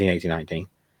be 17, 18, 19.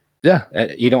 Yeah.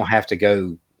 You don't have to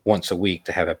go once a week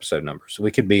to have episode numbers. We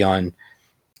could be on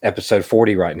episode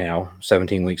 40 right now,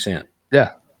 17 weeks in.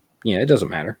 Yeah. It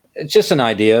doesn't matter. It's just an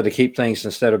idea to keep things,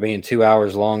 instead of being 2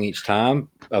 hours long each time,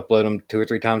 upload them 2 or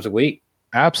 3 times a week.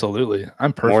 Absolutely.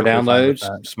 I'm perfect. More downloads,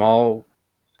 small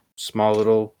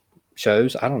little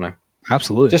shows. I don't know.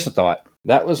 Absolutely. Just a thought.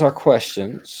 That was our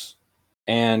questions.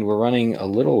 And we're running a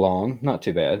little long, not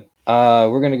too bad.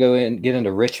 We're going to go in and get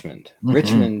into Richmond.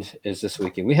 Richmond is this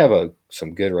weekend. We have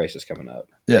some good races coming up.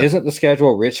 Yeah. Isn't the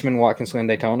schedule Richmond, Watkins Glen,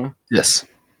 Daytona? Yes.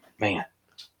 Man,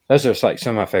 those are some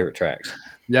of my favorite tracks.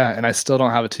 Yeah, and I still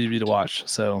don't have a TV to watch,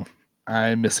 so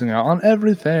I'm missing out on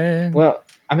everything. Well,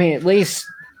 I mean, at least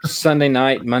Sunday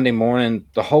night, Monday morning,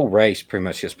 the whole race pretty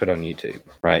much gets put on YouTube,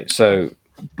 right? So,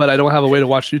 but I don't have a way to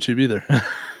watch YouTube either.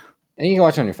 And you can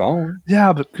watch on your phone.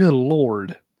 Yeah, but good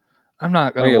Lord. I'm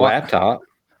not going to your laptop.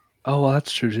 Oh, well,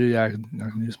 that's true too. Yeah, I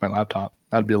can use my laptop.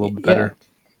 That'd be a little bit better.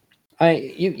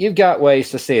 You've got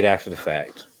ways to see it after the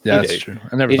fact. Yeah, that's true.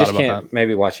 I never thought about that. You just can't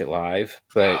maybe watch it live,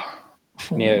 but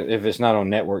if it's not on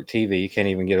network TV, you can't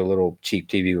even get a little cheap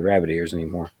TV with rabbit ears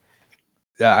anymore.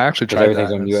 Yeah, I actually tried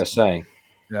everything's on USA.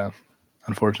 Yeah.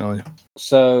 unfortunately.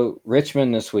 So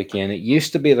Richmond this weekend, it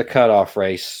used to be the cutoff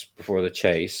race before the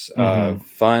chase.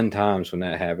 Fun times when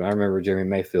that happened. I remember Jeremy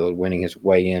Mayfield winning his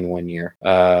way in one year.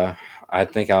 I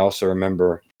think I also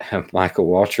remember Michael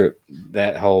Waltrip,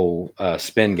 that whole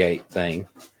spin gate thing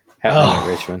happening at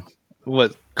Richmond.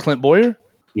 What, Clint Boyer?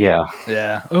 Yeah.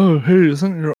 Yeah. Oh, hey,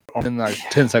 isn't your arm? And like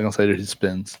 10 seconds later, he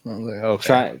spins. I was like,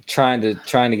 okay. Trying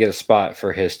to get a spot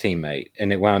for his teammate,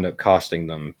 and it wound up costing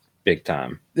them big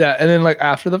time. Yeah, and then like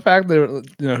after the fact, they were,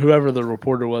 whoever the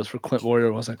reporter was for Clint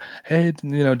Boyer was like, "Hey,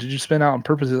 did you spin out on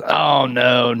purpose?" He's like, oh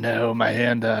no, my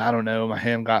hand. I don't know, my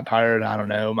hand got tired. I don't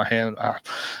know, my hand.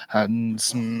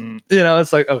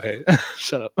 It's like, okay,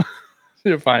 shut up.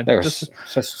 You're fine. They were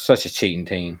such a cheating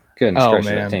team. Goodness gracious,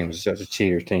 that team was such a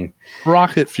cheater team.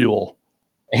 Rocket fuel.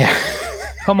 Yeah.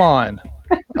 Come on.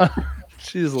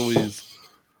 Jeez Louise.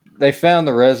 They found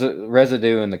the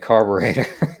residue in the carburetor.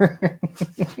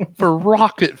 For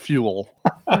rocket fuel.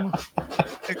 In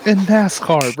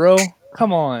NASCAR, bro.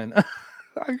 Come on.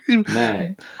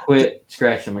 Man, quit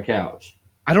scratching my couch.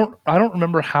 I don't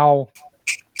remember how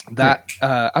that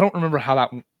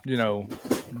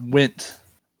went.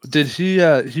 Did he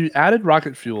added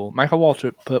rocket fuel? Michael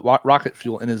Waltrip put rocket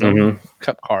fuel in his own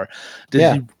cup car.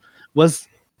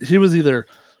 He was either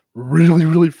really,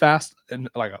 really fast and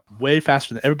like way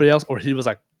faster than everybody else, or he was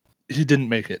like, he didn't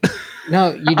make it.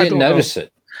 No, you didn't notice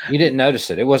it. You didn't notice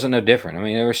it. It wasn't no different. I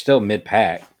mean, they were still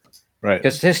mid-pack. Right.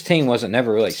 Because his team wasn't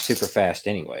never really super fast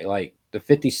anyway. Like the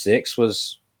 56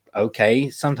 was okay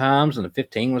sometimes, and the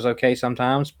 15 was okay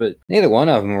sometimes, but neither one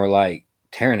of them were like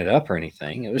tearing it up or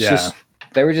anything. It was just,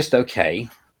 they were just okay.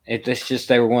 It's just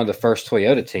they were one of the first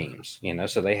Toyota teams,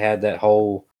 so they had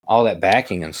all that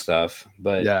backing and stuff.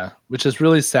 But yeah, which is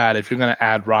really sad if you're going to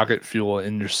add rocket fuel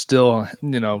and you're still,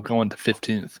 going to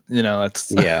 15th.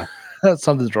 That's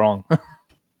something's wrong.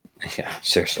 Yeah,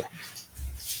 seriously.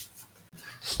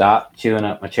 Stop chewing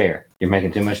up my chair. You're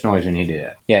making too much noise when you do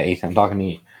that. Yeah, Ethan, I'm talking to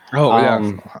you.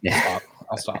 Oh, yeah.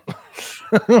 I'll stop.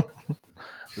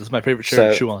 This is my favorite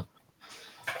chair to chew on.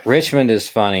 Richmond is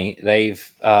funny. They've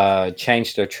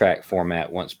changed their track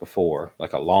format once before,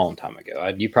 like a long time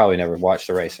ago. You probably never watched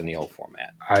the race in the old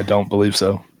format. I don't believe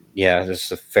so. Yeah, this is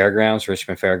the Fairgrounds,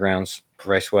 Richmond Fairgrounds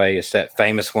Raceway. It's that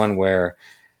famous one where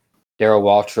Darrell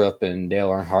Waltrip and Dale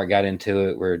Earnhardt got into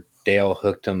it, where Dale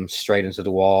hooked him straight into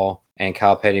the wall, and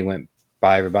Kyle Petty went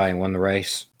by everybody and won the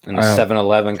race in the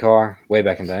 7-Eleven car way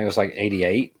back in the day. It was like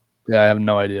 88. Yeah, I have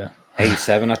no idea.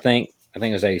 87, I think. I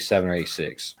think it was 87 or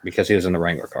 86 because he was in the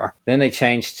Wrangler car. Then they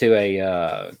changed to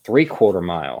a 3/4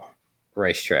 mile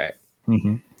racetrack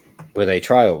with a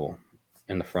tri-oval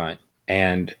in the front.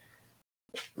 And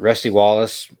Rusty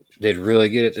Wallace did really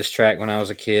good at this track when I was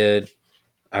a kid.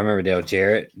 I remember Dale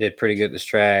Jarrett did pretty good at this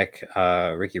track.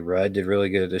 Ricky Rudd did really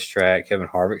good at this track. Kevin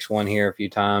Harvick's won here a few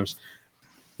times.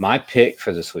 My pick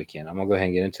for this weekend, I'm going to go ahead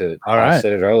and get into it. All right. I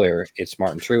said it earlier. It's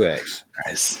Martin Truex.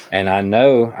 Nice. And I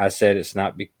know I said it's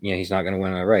not, he's not going to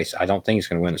win a race. I don't think he's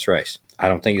going to win this race. I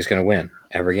don't think he's going to win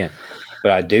ever again.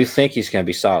 But I do think he's going to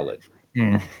be solid.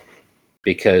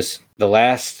 Because the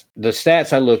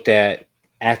stats I looked at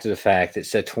after the fact, it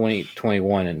said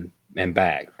 2021 and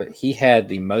back. But he had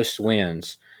the most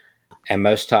wins and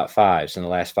most top fives in the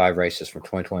last 5 races from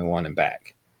 2021 and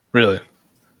back. Really?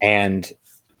 And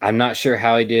I'm not sure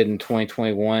how he did in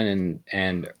 2021,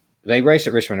 and they raced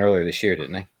at Richmond earlier this year,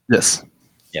 didn't they? Yes.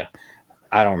 Yeah.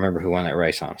 I don't remember who won that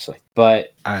race, honestly.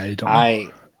 But I don't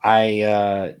know.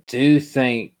 I do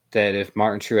think that if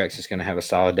Martin Truex is going to have a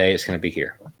solid day, it's going to be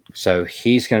here. So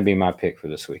he's going to be my pick for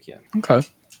this weekend. Okay.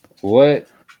 What?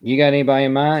 You got anybody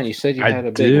in mind? You said you had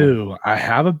a big one. I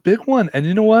have a big one. And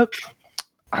you know what?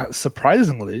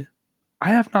 Surprisingly, I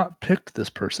have not picked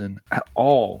this person at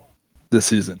all this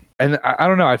season. And I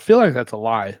don't know. I feel like that's a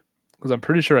lie because I'm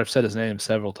pretty sure I've said his name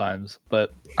several times,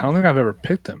 but I don't think I've ever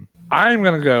picked him. I'm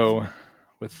going to go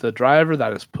with the driver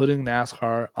that is putting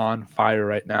NASCAR on fire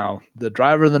right now. The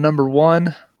driver, the number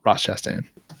 1, Ross Chastain.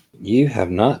 You have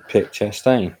not picked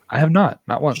Chastain. I have not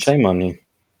once. Shame on you.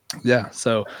 Yeah.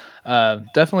 So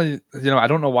definitely, I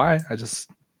don't know why. I guess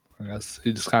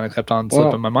he just kind of kept on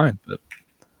slipping my mind. But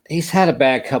he's had a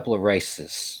bad couple of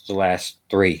races, the last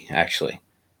 3, actually.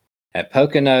 At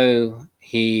Pocono,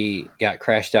 he got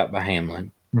crashed out by Hamlin.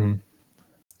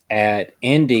 At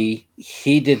Indy,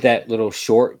 he did that little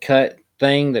shortcut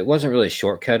thing that wasn't really a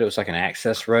shortcut. It was like an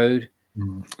access road.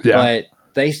 Yeah.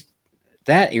 But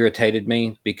that irritated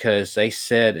me because they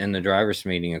said in the drivers'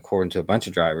 meeting, according to a bunch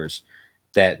of drivers,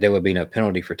 that there would be no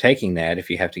penalty for taking that if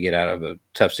you have to get out of a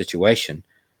tough situation,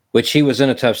 which he was in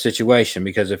a tough situation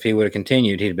because if he would have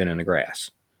continued, he'd been in the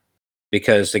grass.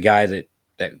 Because the guy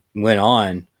that went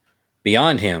on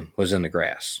beyond him was in the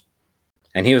grass,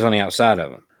 and he was on the outside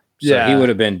of him. So he Yeah. would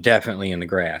have been definitely in the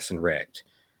grass and wrecked.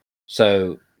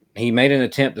 So he made an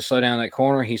attempt to slow down that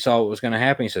corner. He saw what was going to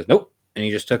happen. He says, nope. And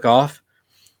he just took off,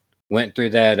 went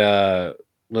through that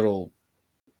little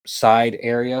side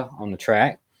area on the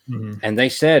track. Mhm. And they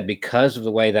said because of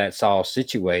the way that's all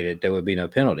situated, there would be no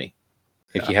penalty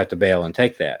if you have to bail and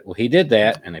take that. Well, he did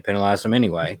that, and they penalized him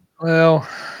anyway Well,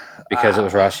 because it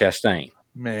was Ross Chastain.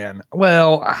 man.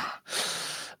 Well,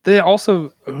 they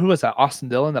also, who was that? Austin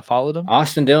Dillon that followed him,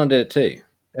 Austin Dillon did it too.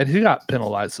 and he got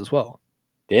penalized as well.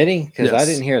 Did he? Because I Yes.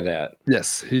 didn't hear that.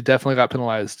 Yes, he definitely got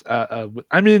penalized.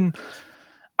 I mean,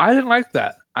 I didn't like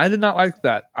that. I did not like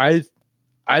that. I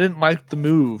didn't like the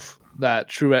move that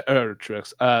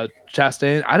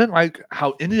Chastain. I didn't like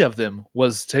how any of them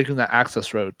was taking that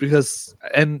access road because,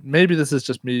 and maybe this is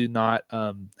just me not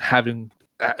having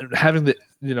the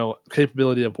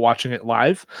capability of watching it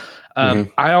live.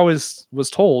 I always was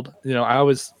told, I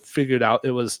always figured out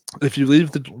it was if you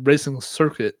leave the racing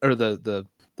circuit or the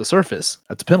surface,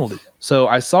 that's a penalty. So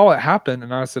I saw it happen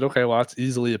and I said, okay, well, that's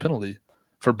easily a penalty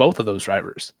for both of those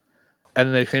drivers. And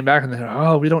then they came back and they're,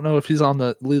 oh, we don't know if he's on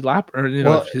the lead lap or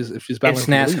Well, if he's battling It's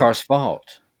for the lead. NASCAR's fault.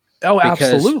 Oh,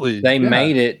 because absolutely. They Yeah.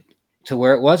 made it to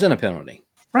where it wasn't a penalty.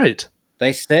 right.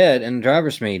 They said in the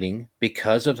driver's meeting,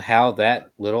 because of how that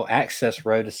little access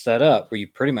road is set up, where you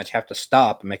pretty much have to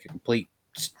stop and make a complete,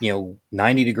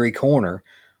 90-degree corner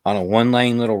on a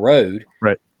one-lane little road,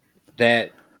 Right.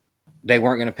 that they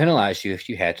weren't going to penalize you if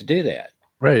you had to do that.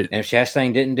 Right. And if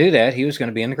Chastain didn't do that, he was going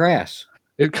to be in the grass.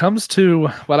 It comes to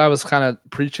what I was kind of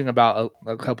preaching about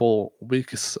a couple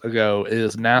weeks ago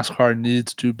is NASCAR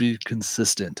needs to be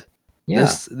consistent.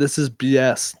 Yeah. This is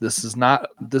BS. This is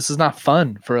not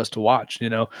fun for us to watch.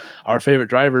 Our favorite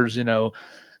drivers, oh,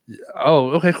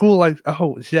 okay, cool. Like,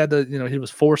 oh, he had to, he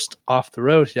was forced off the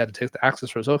road. He had to take the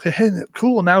access road. So, okay, hey,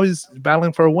 cool. Now he's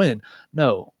battling for a win.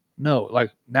 No,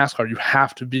 like NASCAR, you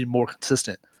have to be more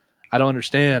consistent. I don't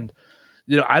understand.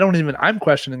 I'm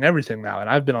questioning everything now. And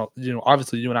I've been,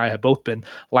 obviously you and I have both been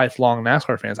lifelong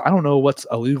NASCAR fans. I don't know what's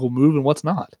a legal move and what's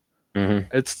not. Mm-hmm.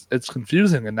 It's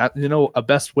confusing. And that, the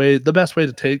best way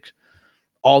to take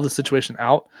all the situation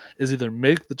out is either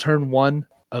make the turn one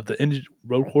of the Indy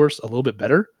road course a little bit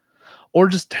better or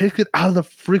just take it out of the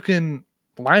freaking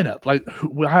lineup. Like,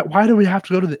 why do we have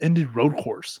to go to the Indy road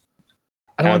course?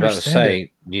 I don't was about to understand.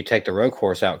 say, you take the road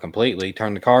course out completely,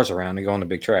 turn the cars around, and go on the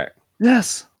big track.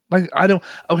 Yes. Like, I don't.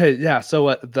 Okay. Yeah. So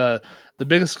the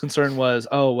biggest concern was,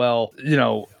 oh, well,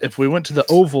 if we went to the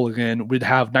oval again, we'd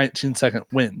have 19-second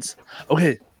wins.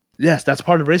 Okay. Yes. That's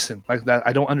part of racing. Like that.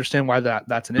 I don't understand why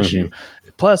that's an issue.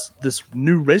 Plus this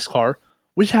new race car,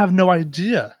 we have no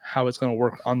idea how it's going to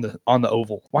work on the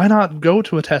oval. Why not go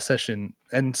to a test session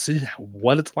and see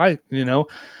what it's like?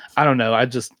 I don't know. I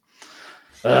just,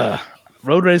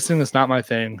 road racing is not my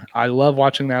thing. I love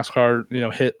watching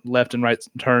NASCAR, hit left and right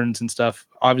turns and stuff.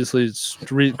 Obviously,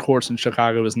 street course in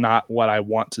Chicago is not what I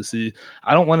want to see.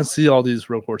 I don't want to see all these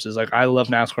road courses. Like, I love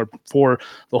NASCAR for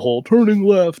the whole turning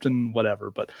left and whatever,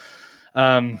 but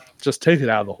just take it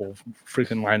out of the whole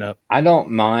freaking lineup. I don't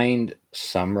mind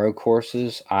some road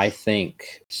courses. I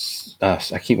think I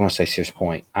keep wanting to say Sears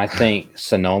Point. I think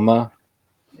Sonoma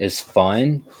is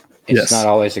fun. It's Yes. not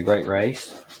always a great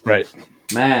race. Right.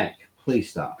 Mac, please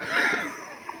stop.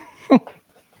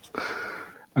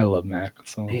 I love Mac.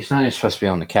 So He's not even supposed to be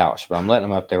on the couch, but I'm letting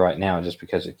him up there right now just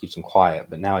because it keeps him quiet.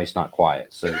 But now he's not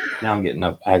quiet, so now I'm getting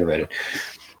aggravated.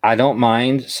 I don't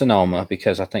mind Sonoma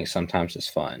because I think sometimes it's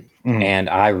fun. Mhm. And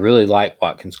I really like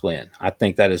Watkins Glen. I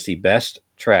think that is the best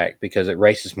track because it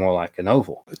races more like an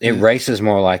oval. It races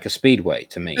more like a speedway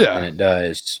to me Yeah. than it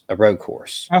does a road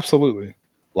course. absolutely.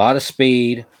 A lot of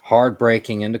speed, hard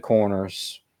braking into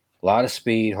corners, a lot of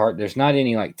speed, hard. There's not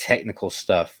any like technical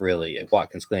stuff really at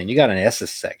Watkins Glen. You got an S's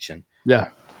section. Yeah.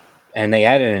 And they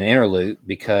added an interloop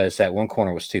because that one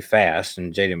corner was too fast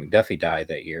and J.D. McDuffie died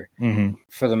that year. Mm-hmm.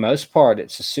 For the most part,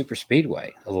 it's a super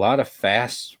speedway. A lot of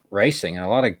fast racing and a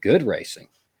lot of good racing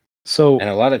So and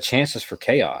a lot of chances for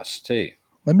chaos too.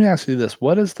 let me ask you this: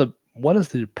 what is the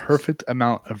perfect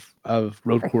amount of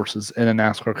road courses in a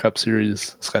NASCAR Cup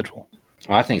Series schedule?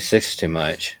 Well, I think 6 is too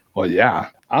much. Well, yeah,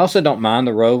 I also don't mind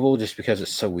the Roval just because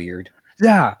it's so weird.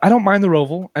 yeah. I don't mind the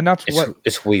Roval, and that's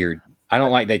It's weird. I don't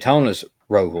like Daytona's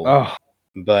Roval, Oh,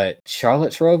 but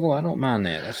Charlotte's Roval, I don't mind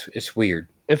that. It's weird.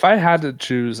 if I had to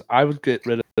choose, I would get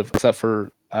rid of except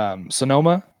for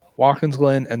Sonoma, Watkins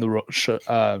Glen, and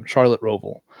the Charlotte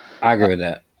Roval. I agree with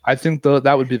that. I think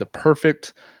that would be the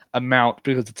perfect amount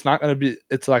because it's not going to be.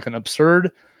 It's like an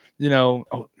absurd.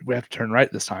 Oh, we have to turn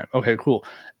right this time. Okay, cool.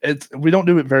 We don't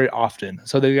do it very often,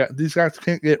 so these guys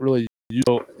can't get really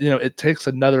it takes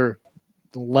another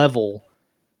level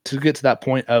to get to that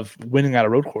point of winning at a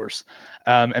road course.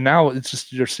 And now it's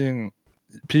just you're seeing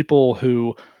people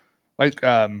who like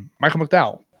Michael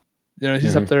McDowell.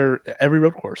 He's up there every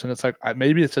road course, and it's like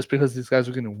maybe it's just because these guys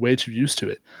are getting way too used to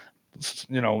it.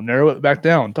 Narrow it back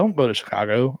down. Don't go to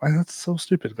Chicago. That's so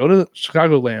stupid. Go to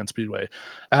Chicagoland Speedway.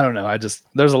 I don't know.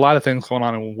 There's a lot of things going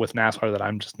on with NASCAR that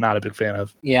I'm just not a big fan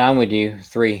of. Yeah, I'm with you.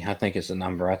 3, I think, is the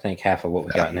number. I think half of what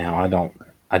we got now.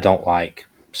 I don't like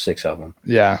 6 of them.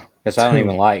 Yeah, because I don't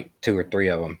even like 2 or 3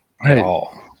 of them at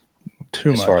all.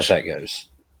 Too much as far as that goes.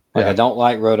 Like, I don't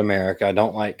like Road America. I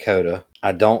don't like COTA.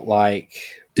 I don't like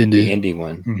the Indy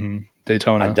one. Mm-hmm.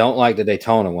 Daytona. I don't like the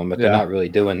Daytona one, but they're not really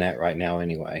doing that right now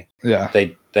anyway. Yeah.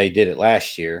 They did it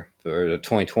last year for the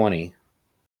 2020.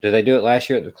 Did they do it last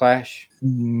year at the Clash?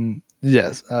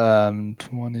 Yes.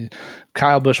 20.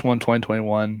 Kyle Busch won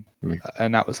 2021,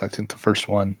 and that was, I think, the first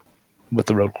one with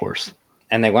the road course.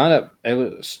 And they wound up, it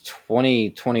was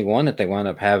 2021 that they wound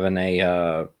up having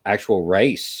a actual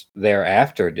race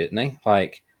thereafter, didn't they?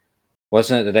 Like,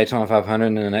 wasn't it the Daytona 500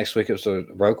 and then the next week it was the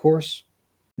road course?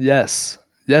 Yes,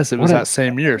 it was that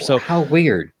same year. So how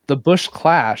weird. The Busch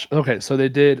Clash. Okay, so they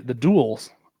did the duels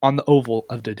on the oval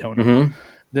of Daytona. Mm-hmm.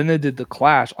 Then they did the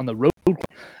Clash on the road.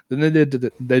 Then they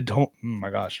did Daytona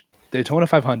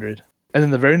 500. And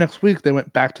then the very next week they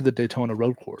went back to the Daytona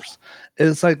road course.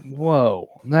 It's like, whoa,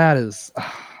 that's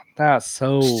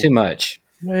so it's too much.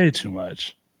 Way too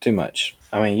much. Too much.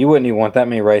 I mean, you wouldn't even want that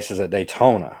many races at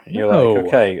Daytona. You're like,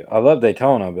 okay, I love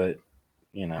Daytona, but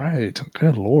right.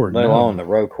 Good Lord. Let alone the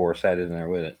road course added in there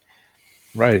with it.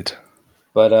 Right.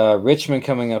 But Richmond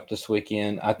coming up this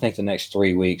weekend, I think the next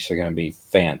 3 weeks are going to be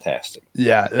fantastic.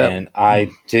 Yeah. And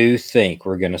I do think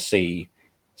we're going to see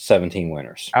 17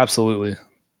 winners. Absolutely.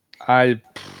 I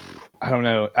don't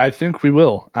know. I think we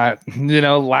will.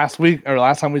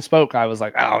 Last time we spoke, I was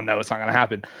like, oh no, it's not going to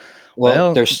happen.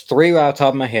 Well, there's 3 right off the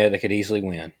top of my head that could easily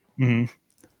win. Mm-hmm.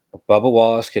 Bubba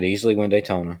Wallace could easily win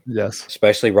Daytona. Yes.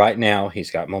 Especially right now, he's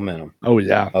got momentum. Oh,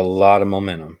 yeah. A lot of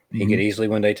momentum. He could easily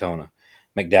win Daytona.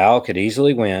 McDowell could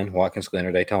easily win Watkins Glen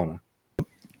or Daytona.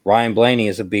 Ryan Blaney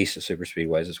is a beast at super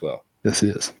speedways as well. Yes, he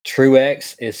is.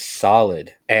 Truex is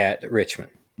solid at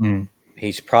Richmond. Mm.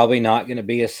 He's probably not going to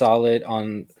be as solid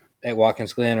at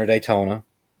Watkins Glen or Daytona.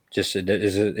 Just it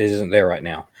isn't there right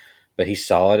now. But he's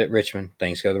solid at Richmond.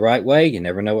 Things go the right way. You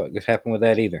never know what could happen with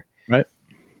that either. Right.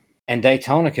 And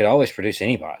Daytona could always produce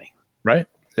anybody. Right.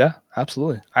 Yeah,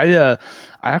 absolutely. I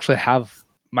actually have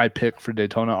my pick for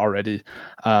Daytona already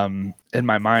in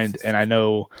my mind, and I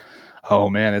know, oh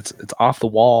man, it's off the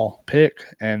wall pick,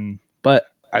 but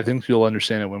I think you'll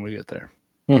understand it when we get there.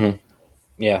 Mm-hmm.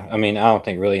 Yeah, I mean, I don't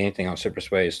think really anything on super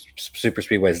speedway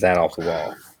is that off the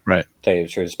wall. Right. To tell you the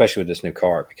truth, especially with this new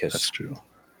car, because that's true.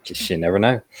 Just you never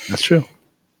know. That's true.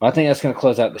 Well, I think that's going to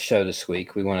close out the show this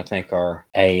week. We want to thank our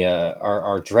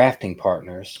drafting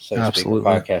partners, so to speak,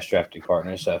 podcast drafting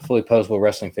partners, Fully Posable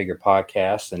Wrestling Figure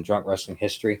Podcast and Drunk Wrestling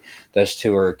History. Those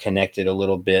two are connected a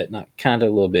little bit, not kind of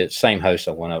a little bit. Same host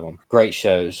on one of them. Great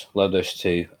shows. Love those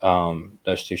two.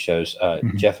 Those two shows.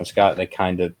 Jeff and Scott, they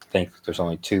kind of think there's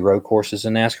only 2 road courses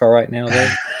in NASCAR right now, though.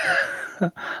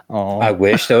 I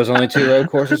wish there was only 2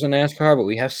 road courses in NASCAR, but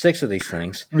we have 6 of these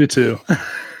things. Me too.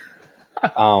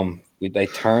 They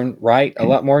turn right a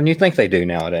lot more than you think they do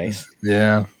nowadays.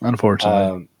 Yeah,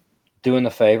 unfortunately. Doing the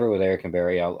Favor with Eric and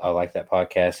Barry, I like that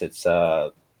podcast. It's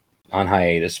on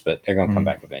hiatus, but they're going to come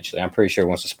back eventually. I'm pretty sure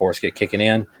once the sports get kicking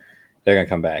in, they're going to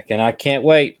come back. And I can't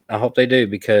wait. I hope they do,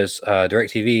 because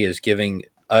DirecTV is giving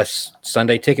us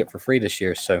Sunday ticket for free this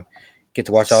year, so get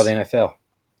to watch all the NFL.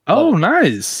 Oh,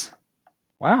 nice.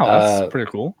 Wow, that's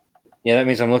pretty cool. Yeah, that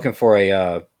means I'm looking for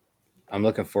a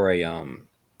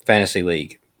fantasy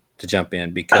league to jump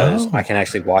in, because I can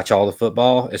actually watch all the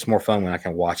football. It's more fun when I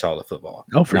can watch all the football.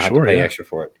 Oh, for sure. Have to pay extra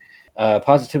for it.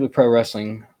 Positively Pro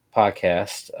Wrestling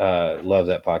Podcast. Love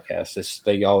that podcast.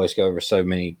 They always go over so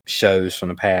many shows from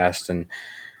the past and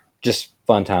just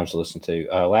fun times to listen to.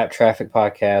 Lap Traffic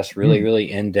Podcast.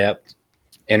 Really in-depth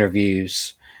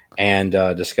interviews and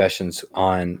discussions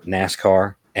on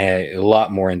NASCAR. And a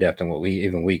lot more in depth than what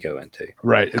we go into.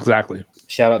 Right, exactly.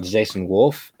 Shout out to Jason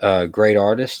Wolf, great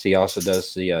artist. He also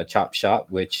does the Chop Shop,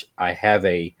 which I have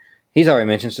he's already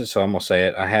mentioned it, so I'm going to say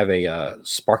it. I have a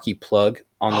Sparky plug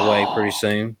on the way pretty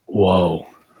soon. Whoa.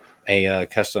 A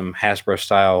custom Hasbro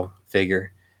style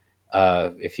figure.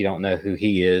 If you don't know who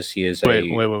he is Wait. I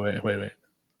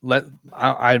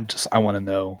want to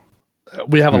know.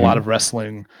 We have a lot of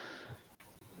wrestling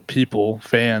people,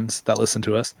 fans that listen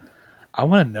to us. I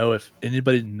want to know if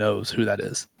anybody knows who that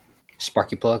is.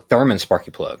 Sparky Plug? Thurman Sparky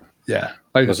Plug. Yeah.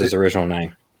 Was his original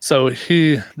name. So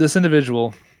this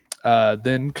individual,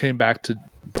 then came back to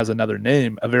as another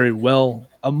name,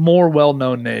 a more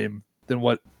well-known name than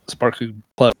what Sparky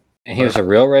Plug. And he was a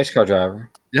real race car driver.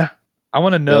 Yeah, I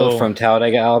want to Bill know from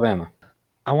Talladega, Alabama.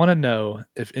 I want to know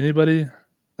if anybody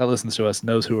that listens to us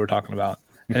knows who we're talking about,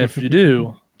 and if you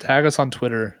do, tag us on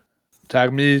Twitter,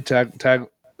 tag me, tag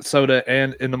Soda,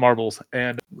 and In the Marbles,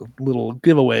 and a little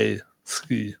giveaway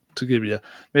ski to give you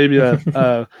maybe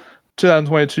a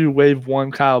 2022 Wave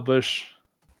 1 Kyle Busch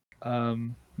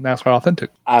NASCAR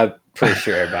Authentic. I'm pretty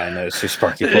sure everybody knows who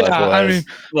Sparky Plug was. I mean,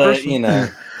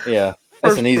 but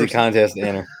that's an easy contest to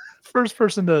enter. First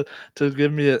person to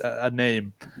give me a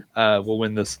name will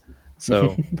win this.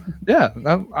 So, yeah,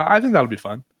 I think that'll be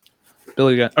fun.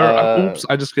 Billy Gunn. Oops,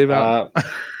 I just gave out.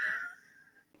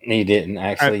 You didn't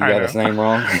actually. You got his name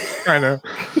wrong. I know.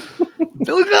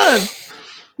 Billy Gunn.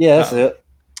 Yeah, that's it.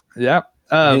 Yeah.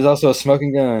 He's also a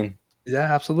smoking gun.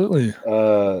 Yeah, absolutely.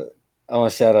 I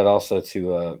want to shout out also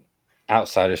to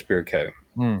Outsider Spirit Co.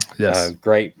 Yes.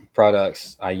 Great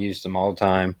products. I use them all the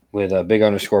time with Big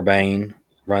 _ Bane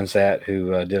runs that,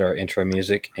 who did our intro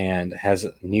music and has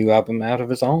a new album out of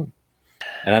his own.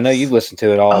 And I know you've listened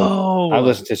to it all. Oh, I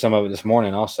listened to some of it this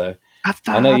morning also.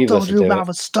 I know you've listened to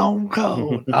it. Stone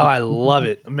Cold. Oh, I love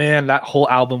it, man! That whole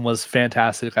album was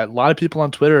fantastic. A lot of people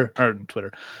on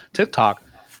TikTok,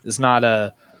 is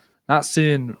not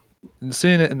seeing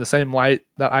it in the same light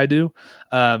that I do,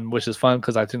 which is fun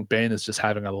because I think Bane is just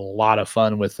having a lot of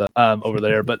fun with over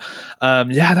there. But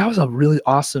yeah, that was a really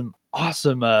awesome. I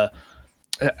think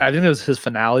it was his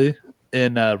finale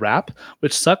in rap,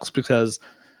 which sucks because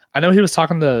I know he was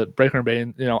talking to Breaker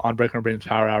Bane, on Breaker Bane's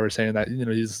Power Hour, saying that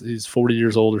he's 40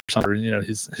 years old or something.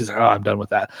 He's like, oh, I'm done with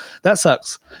that. That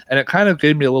sucks, and it kind of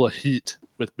gave me a little heat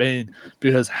with Bane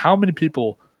because how many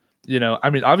people,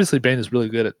 obviously Bane is really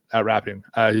good at rapping.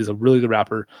 He's a really good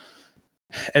rapper,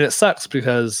 and it sucks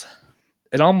because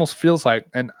it almost feels like,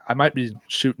 and I might be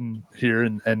shooting here,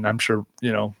 and I'm sure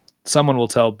someone will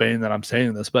tell Bane that I'm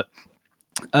saying this, but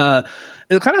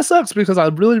it kind of sucks because I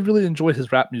really, really enjoy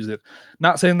his rap music.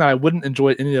 Not saying that I wouldn't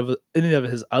enjoy any of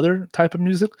his other type of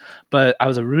music, but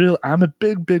I'm a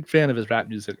big fan of his rap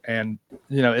music, and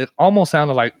it almost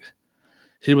sounded like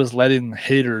he was letting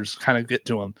haters kind of get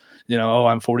to him. Oh,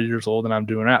 I'm 40 years old and I'm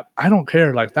doing rap. I don't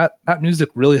care. Like that music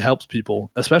really helps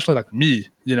people, especially like me.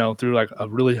 Through like a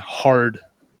really hard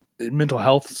mental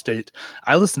health state.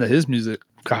 I listen to his music.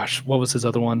 Gosh, what was his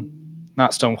other one?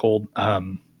 Not Stone Cold.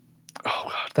 Oh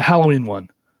God, the Halloween one.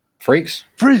 Freaks,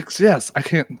 yes. I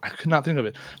could not think of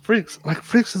it. Freaks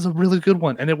is a really good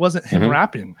one. And it wasn't him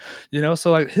rapping,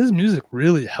 so like his music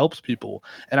really helps people.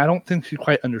 And I don't think he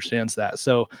quite understands that.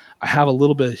 So I have a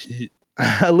little bit of heat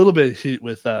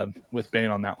with Bane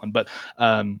on that one. But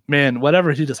man,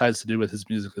 whatever he decides to do with his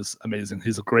music is amazing.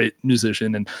 He's a great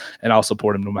musician and I'll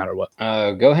support him no matter what.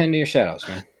 Go ahead and do your shout outs,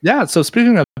 man. Yeah, so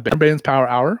speaking of Bane's Power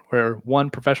Hour, where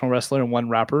one professional wrestler and one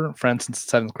rapper, friends since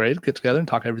 7th grade, get together and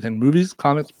talk everything movies,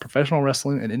 comics, professional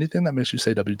wrestling, and anything that makes you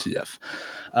say WTF.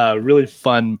 Really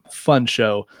fun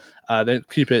show. They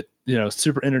keep it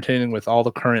super entertaining with all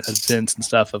the current events and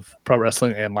stuff of pro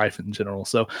wrestling and life in general.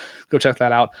 So go check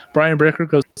that out. Brian Breaker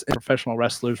goes to professional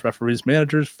wrestlers, referees,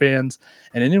 managers, fans,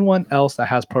 and anyone else that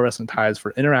has pro wrestling ties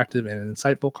for interactive and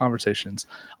insightful conversations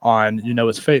on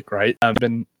It's Fake, right? I've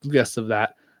been guest of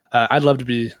that. I'd love to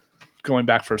be going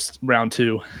back for round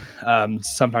 2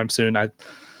 sometime soon.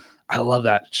 I love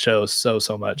that show so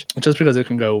much, just because it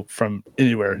can go from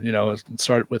anywhere,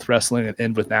 start with wrestling and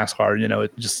end with NASCAR,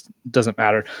 it just doesn't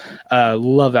matter.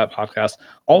 Love that podcast.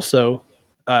 Also,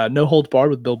 No Holds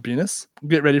Barred with Bill Venus.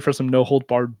 Get ready for some No Holds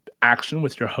Barred action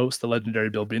with your host, the legendary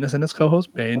Bill Venus, and his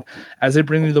co-host Bane, as they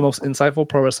bring you the most insightful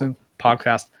pro wrestling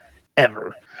podcast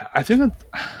ever. I think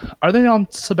are they on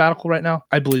sabbatical right now?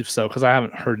 I believe so, because I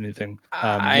haven't heard anything.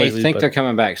 I think they're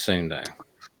coming back soon, though.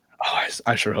 Oh,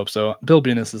 I sure hope so. Bill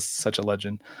Venus is such a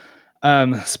legend.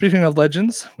 Speaking of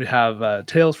legends, we have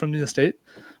Tales from the Estate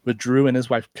with Drew and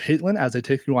his wife Caitlin as they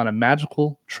take you on a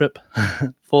magical trip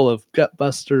full of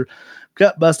gut-busting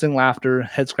laughter,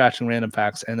 head-scratching random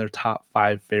facts, and their top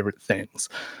 5 favorite things.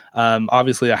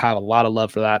 Obviously, I have a lot of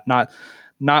love for that.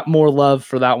 Not more love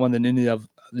for that one than any of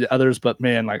the others, but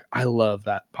man, like I love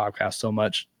that podcast so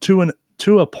much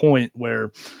to a point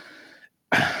where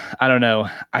I don't know.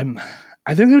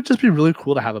 I think it would just be really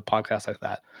cool to have a podcast like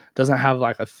that. Doesn't have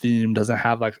like a theme, doesn't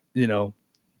have like,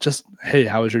 just, hey,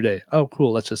 how was your day? Oh,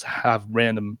 cool. Let's just have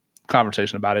random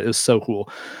conversation about it. It was so cool.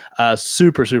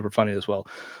 Super, super funny as well.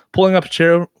 Pulling up a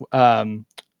chair, a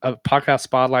podcast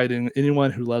spotlighting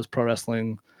anyone who loves pro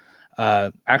wrestling,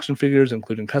 action figures,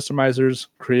 including customizers,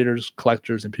 creators,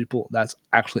 collectors, and people that's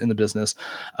actually in the business.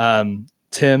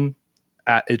 Tim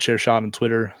at HairShot on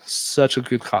Twitter. Such a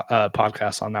good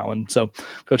podcast on that one. So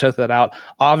go check that out.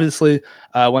 Obviously,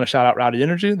 I want to shout out Rowdy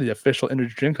Energy, the official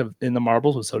energy drink of In the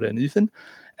Marbles with Soda and Ethan.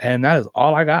 And that is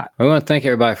all I got. I want to thank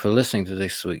everybody for listening to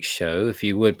this week's show. If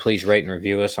you would, please rate and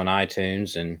review us on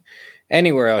iTunes and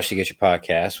anywhere else you get your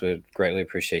podcasts. We'd greatly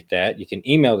appreciate that. You can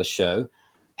email the show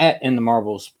at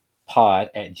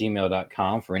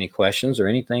inthemarblespod@gmail.com for any questions or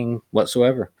anything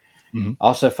whatsoever. Mhm.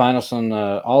 Also, find us on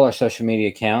all our social media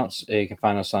accounts. You can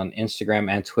find us on Instagram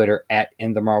and Twitter at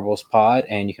inthemarblespod,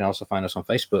 and you can also find us on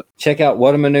Facebook. Check out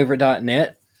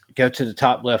whatamaneuver.net. Go to the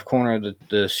top left corner of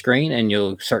the screen, and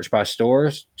you'll search by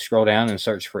stores. Scroll down and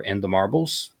search for In the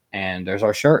Marbles, and there's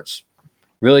our shirts.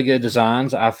 Really good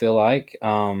designs, I feel like.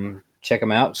 Check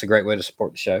them out. It's a great way to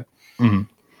support the show. Mhm.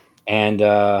 And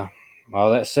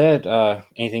all that said,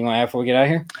 anything you want to add before we get out of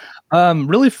here?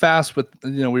 Really fast with,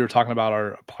 we were talking about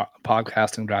our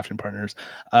podcasting drafting partners.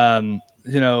 I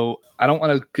don't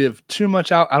want to give too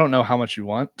much out. I don't know how much you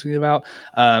want to give out.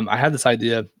 I had this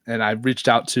idea and I reached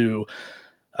out to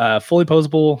Fully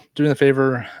Posable, doing the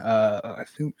favor. I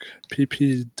think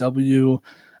PPW,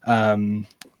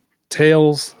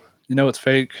 Tails, it's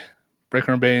fake.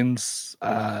 Breaker and Banes,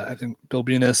 I think Bill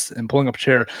Venus, and Pulling Up a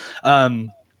Chair.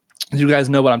 You guys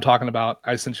know what I'm talking about.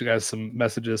 I sent you guys some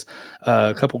messages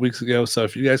a couple weeks ago. So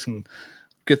if you guys can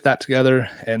get that together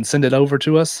and send it over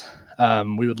to us,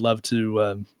 we would love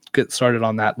to get started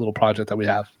on that little project that we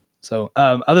have. So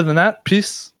other than that,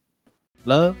 peace,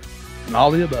 love, and all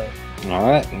the above. All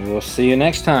right. We'll see you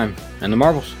next time in the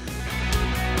Marbles.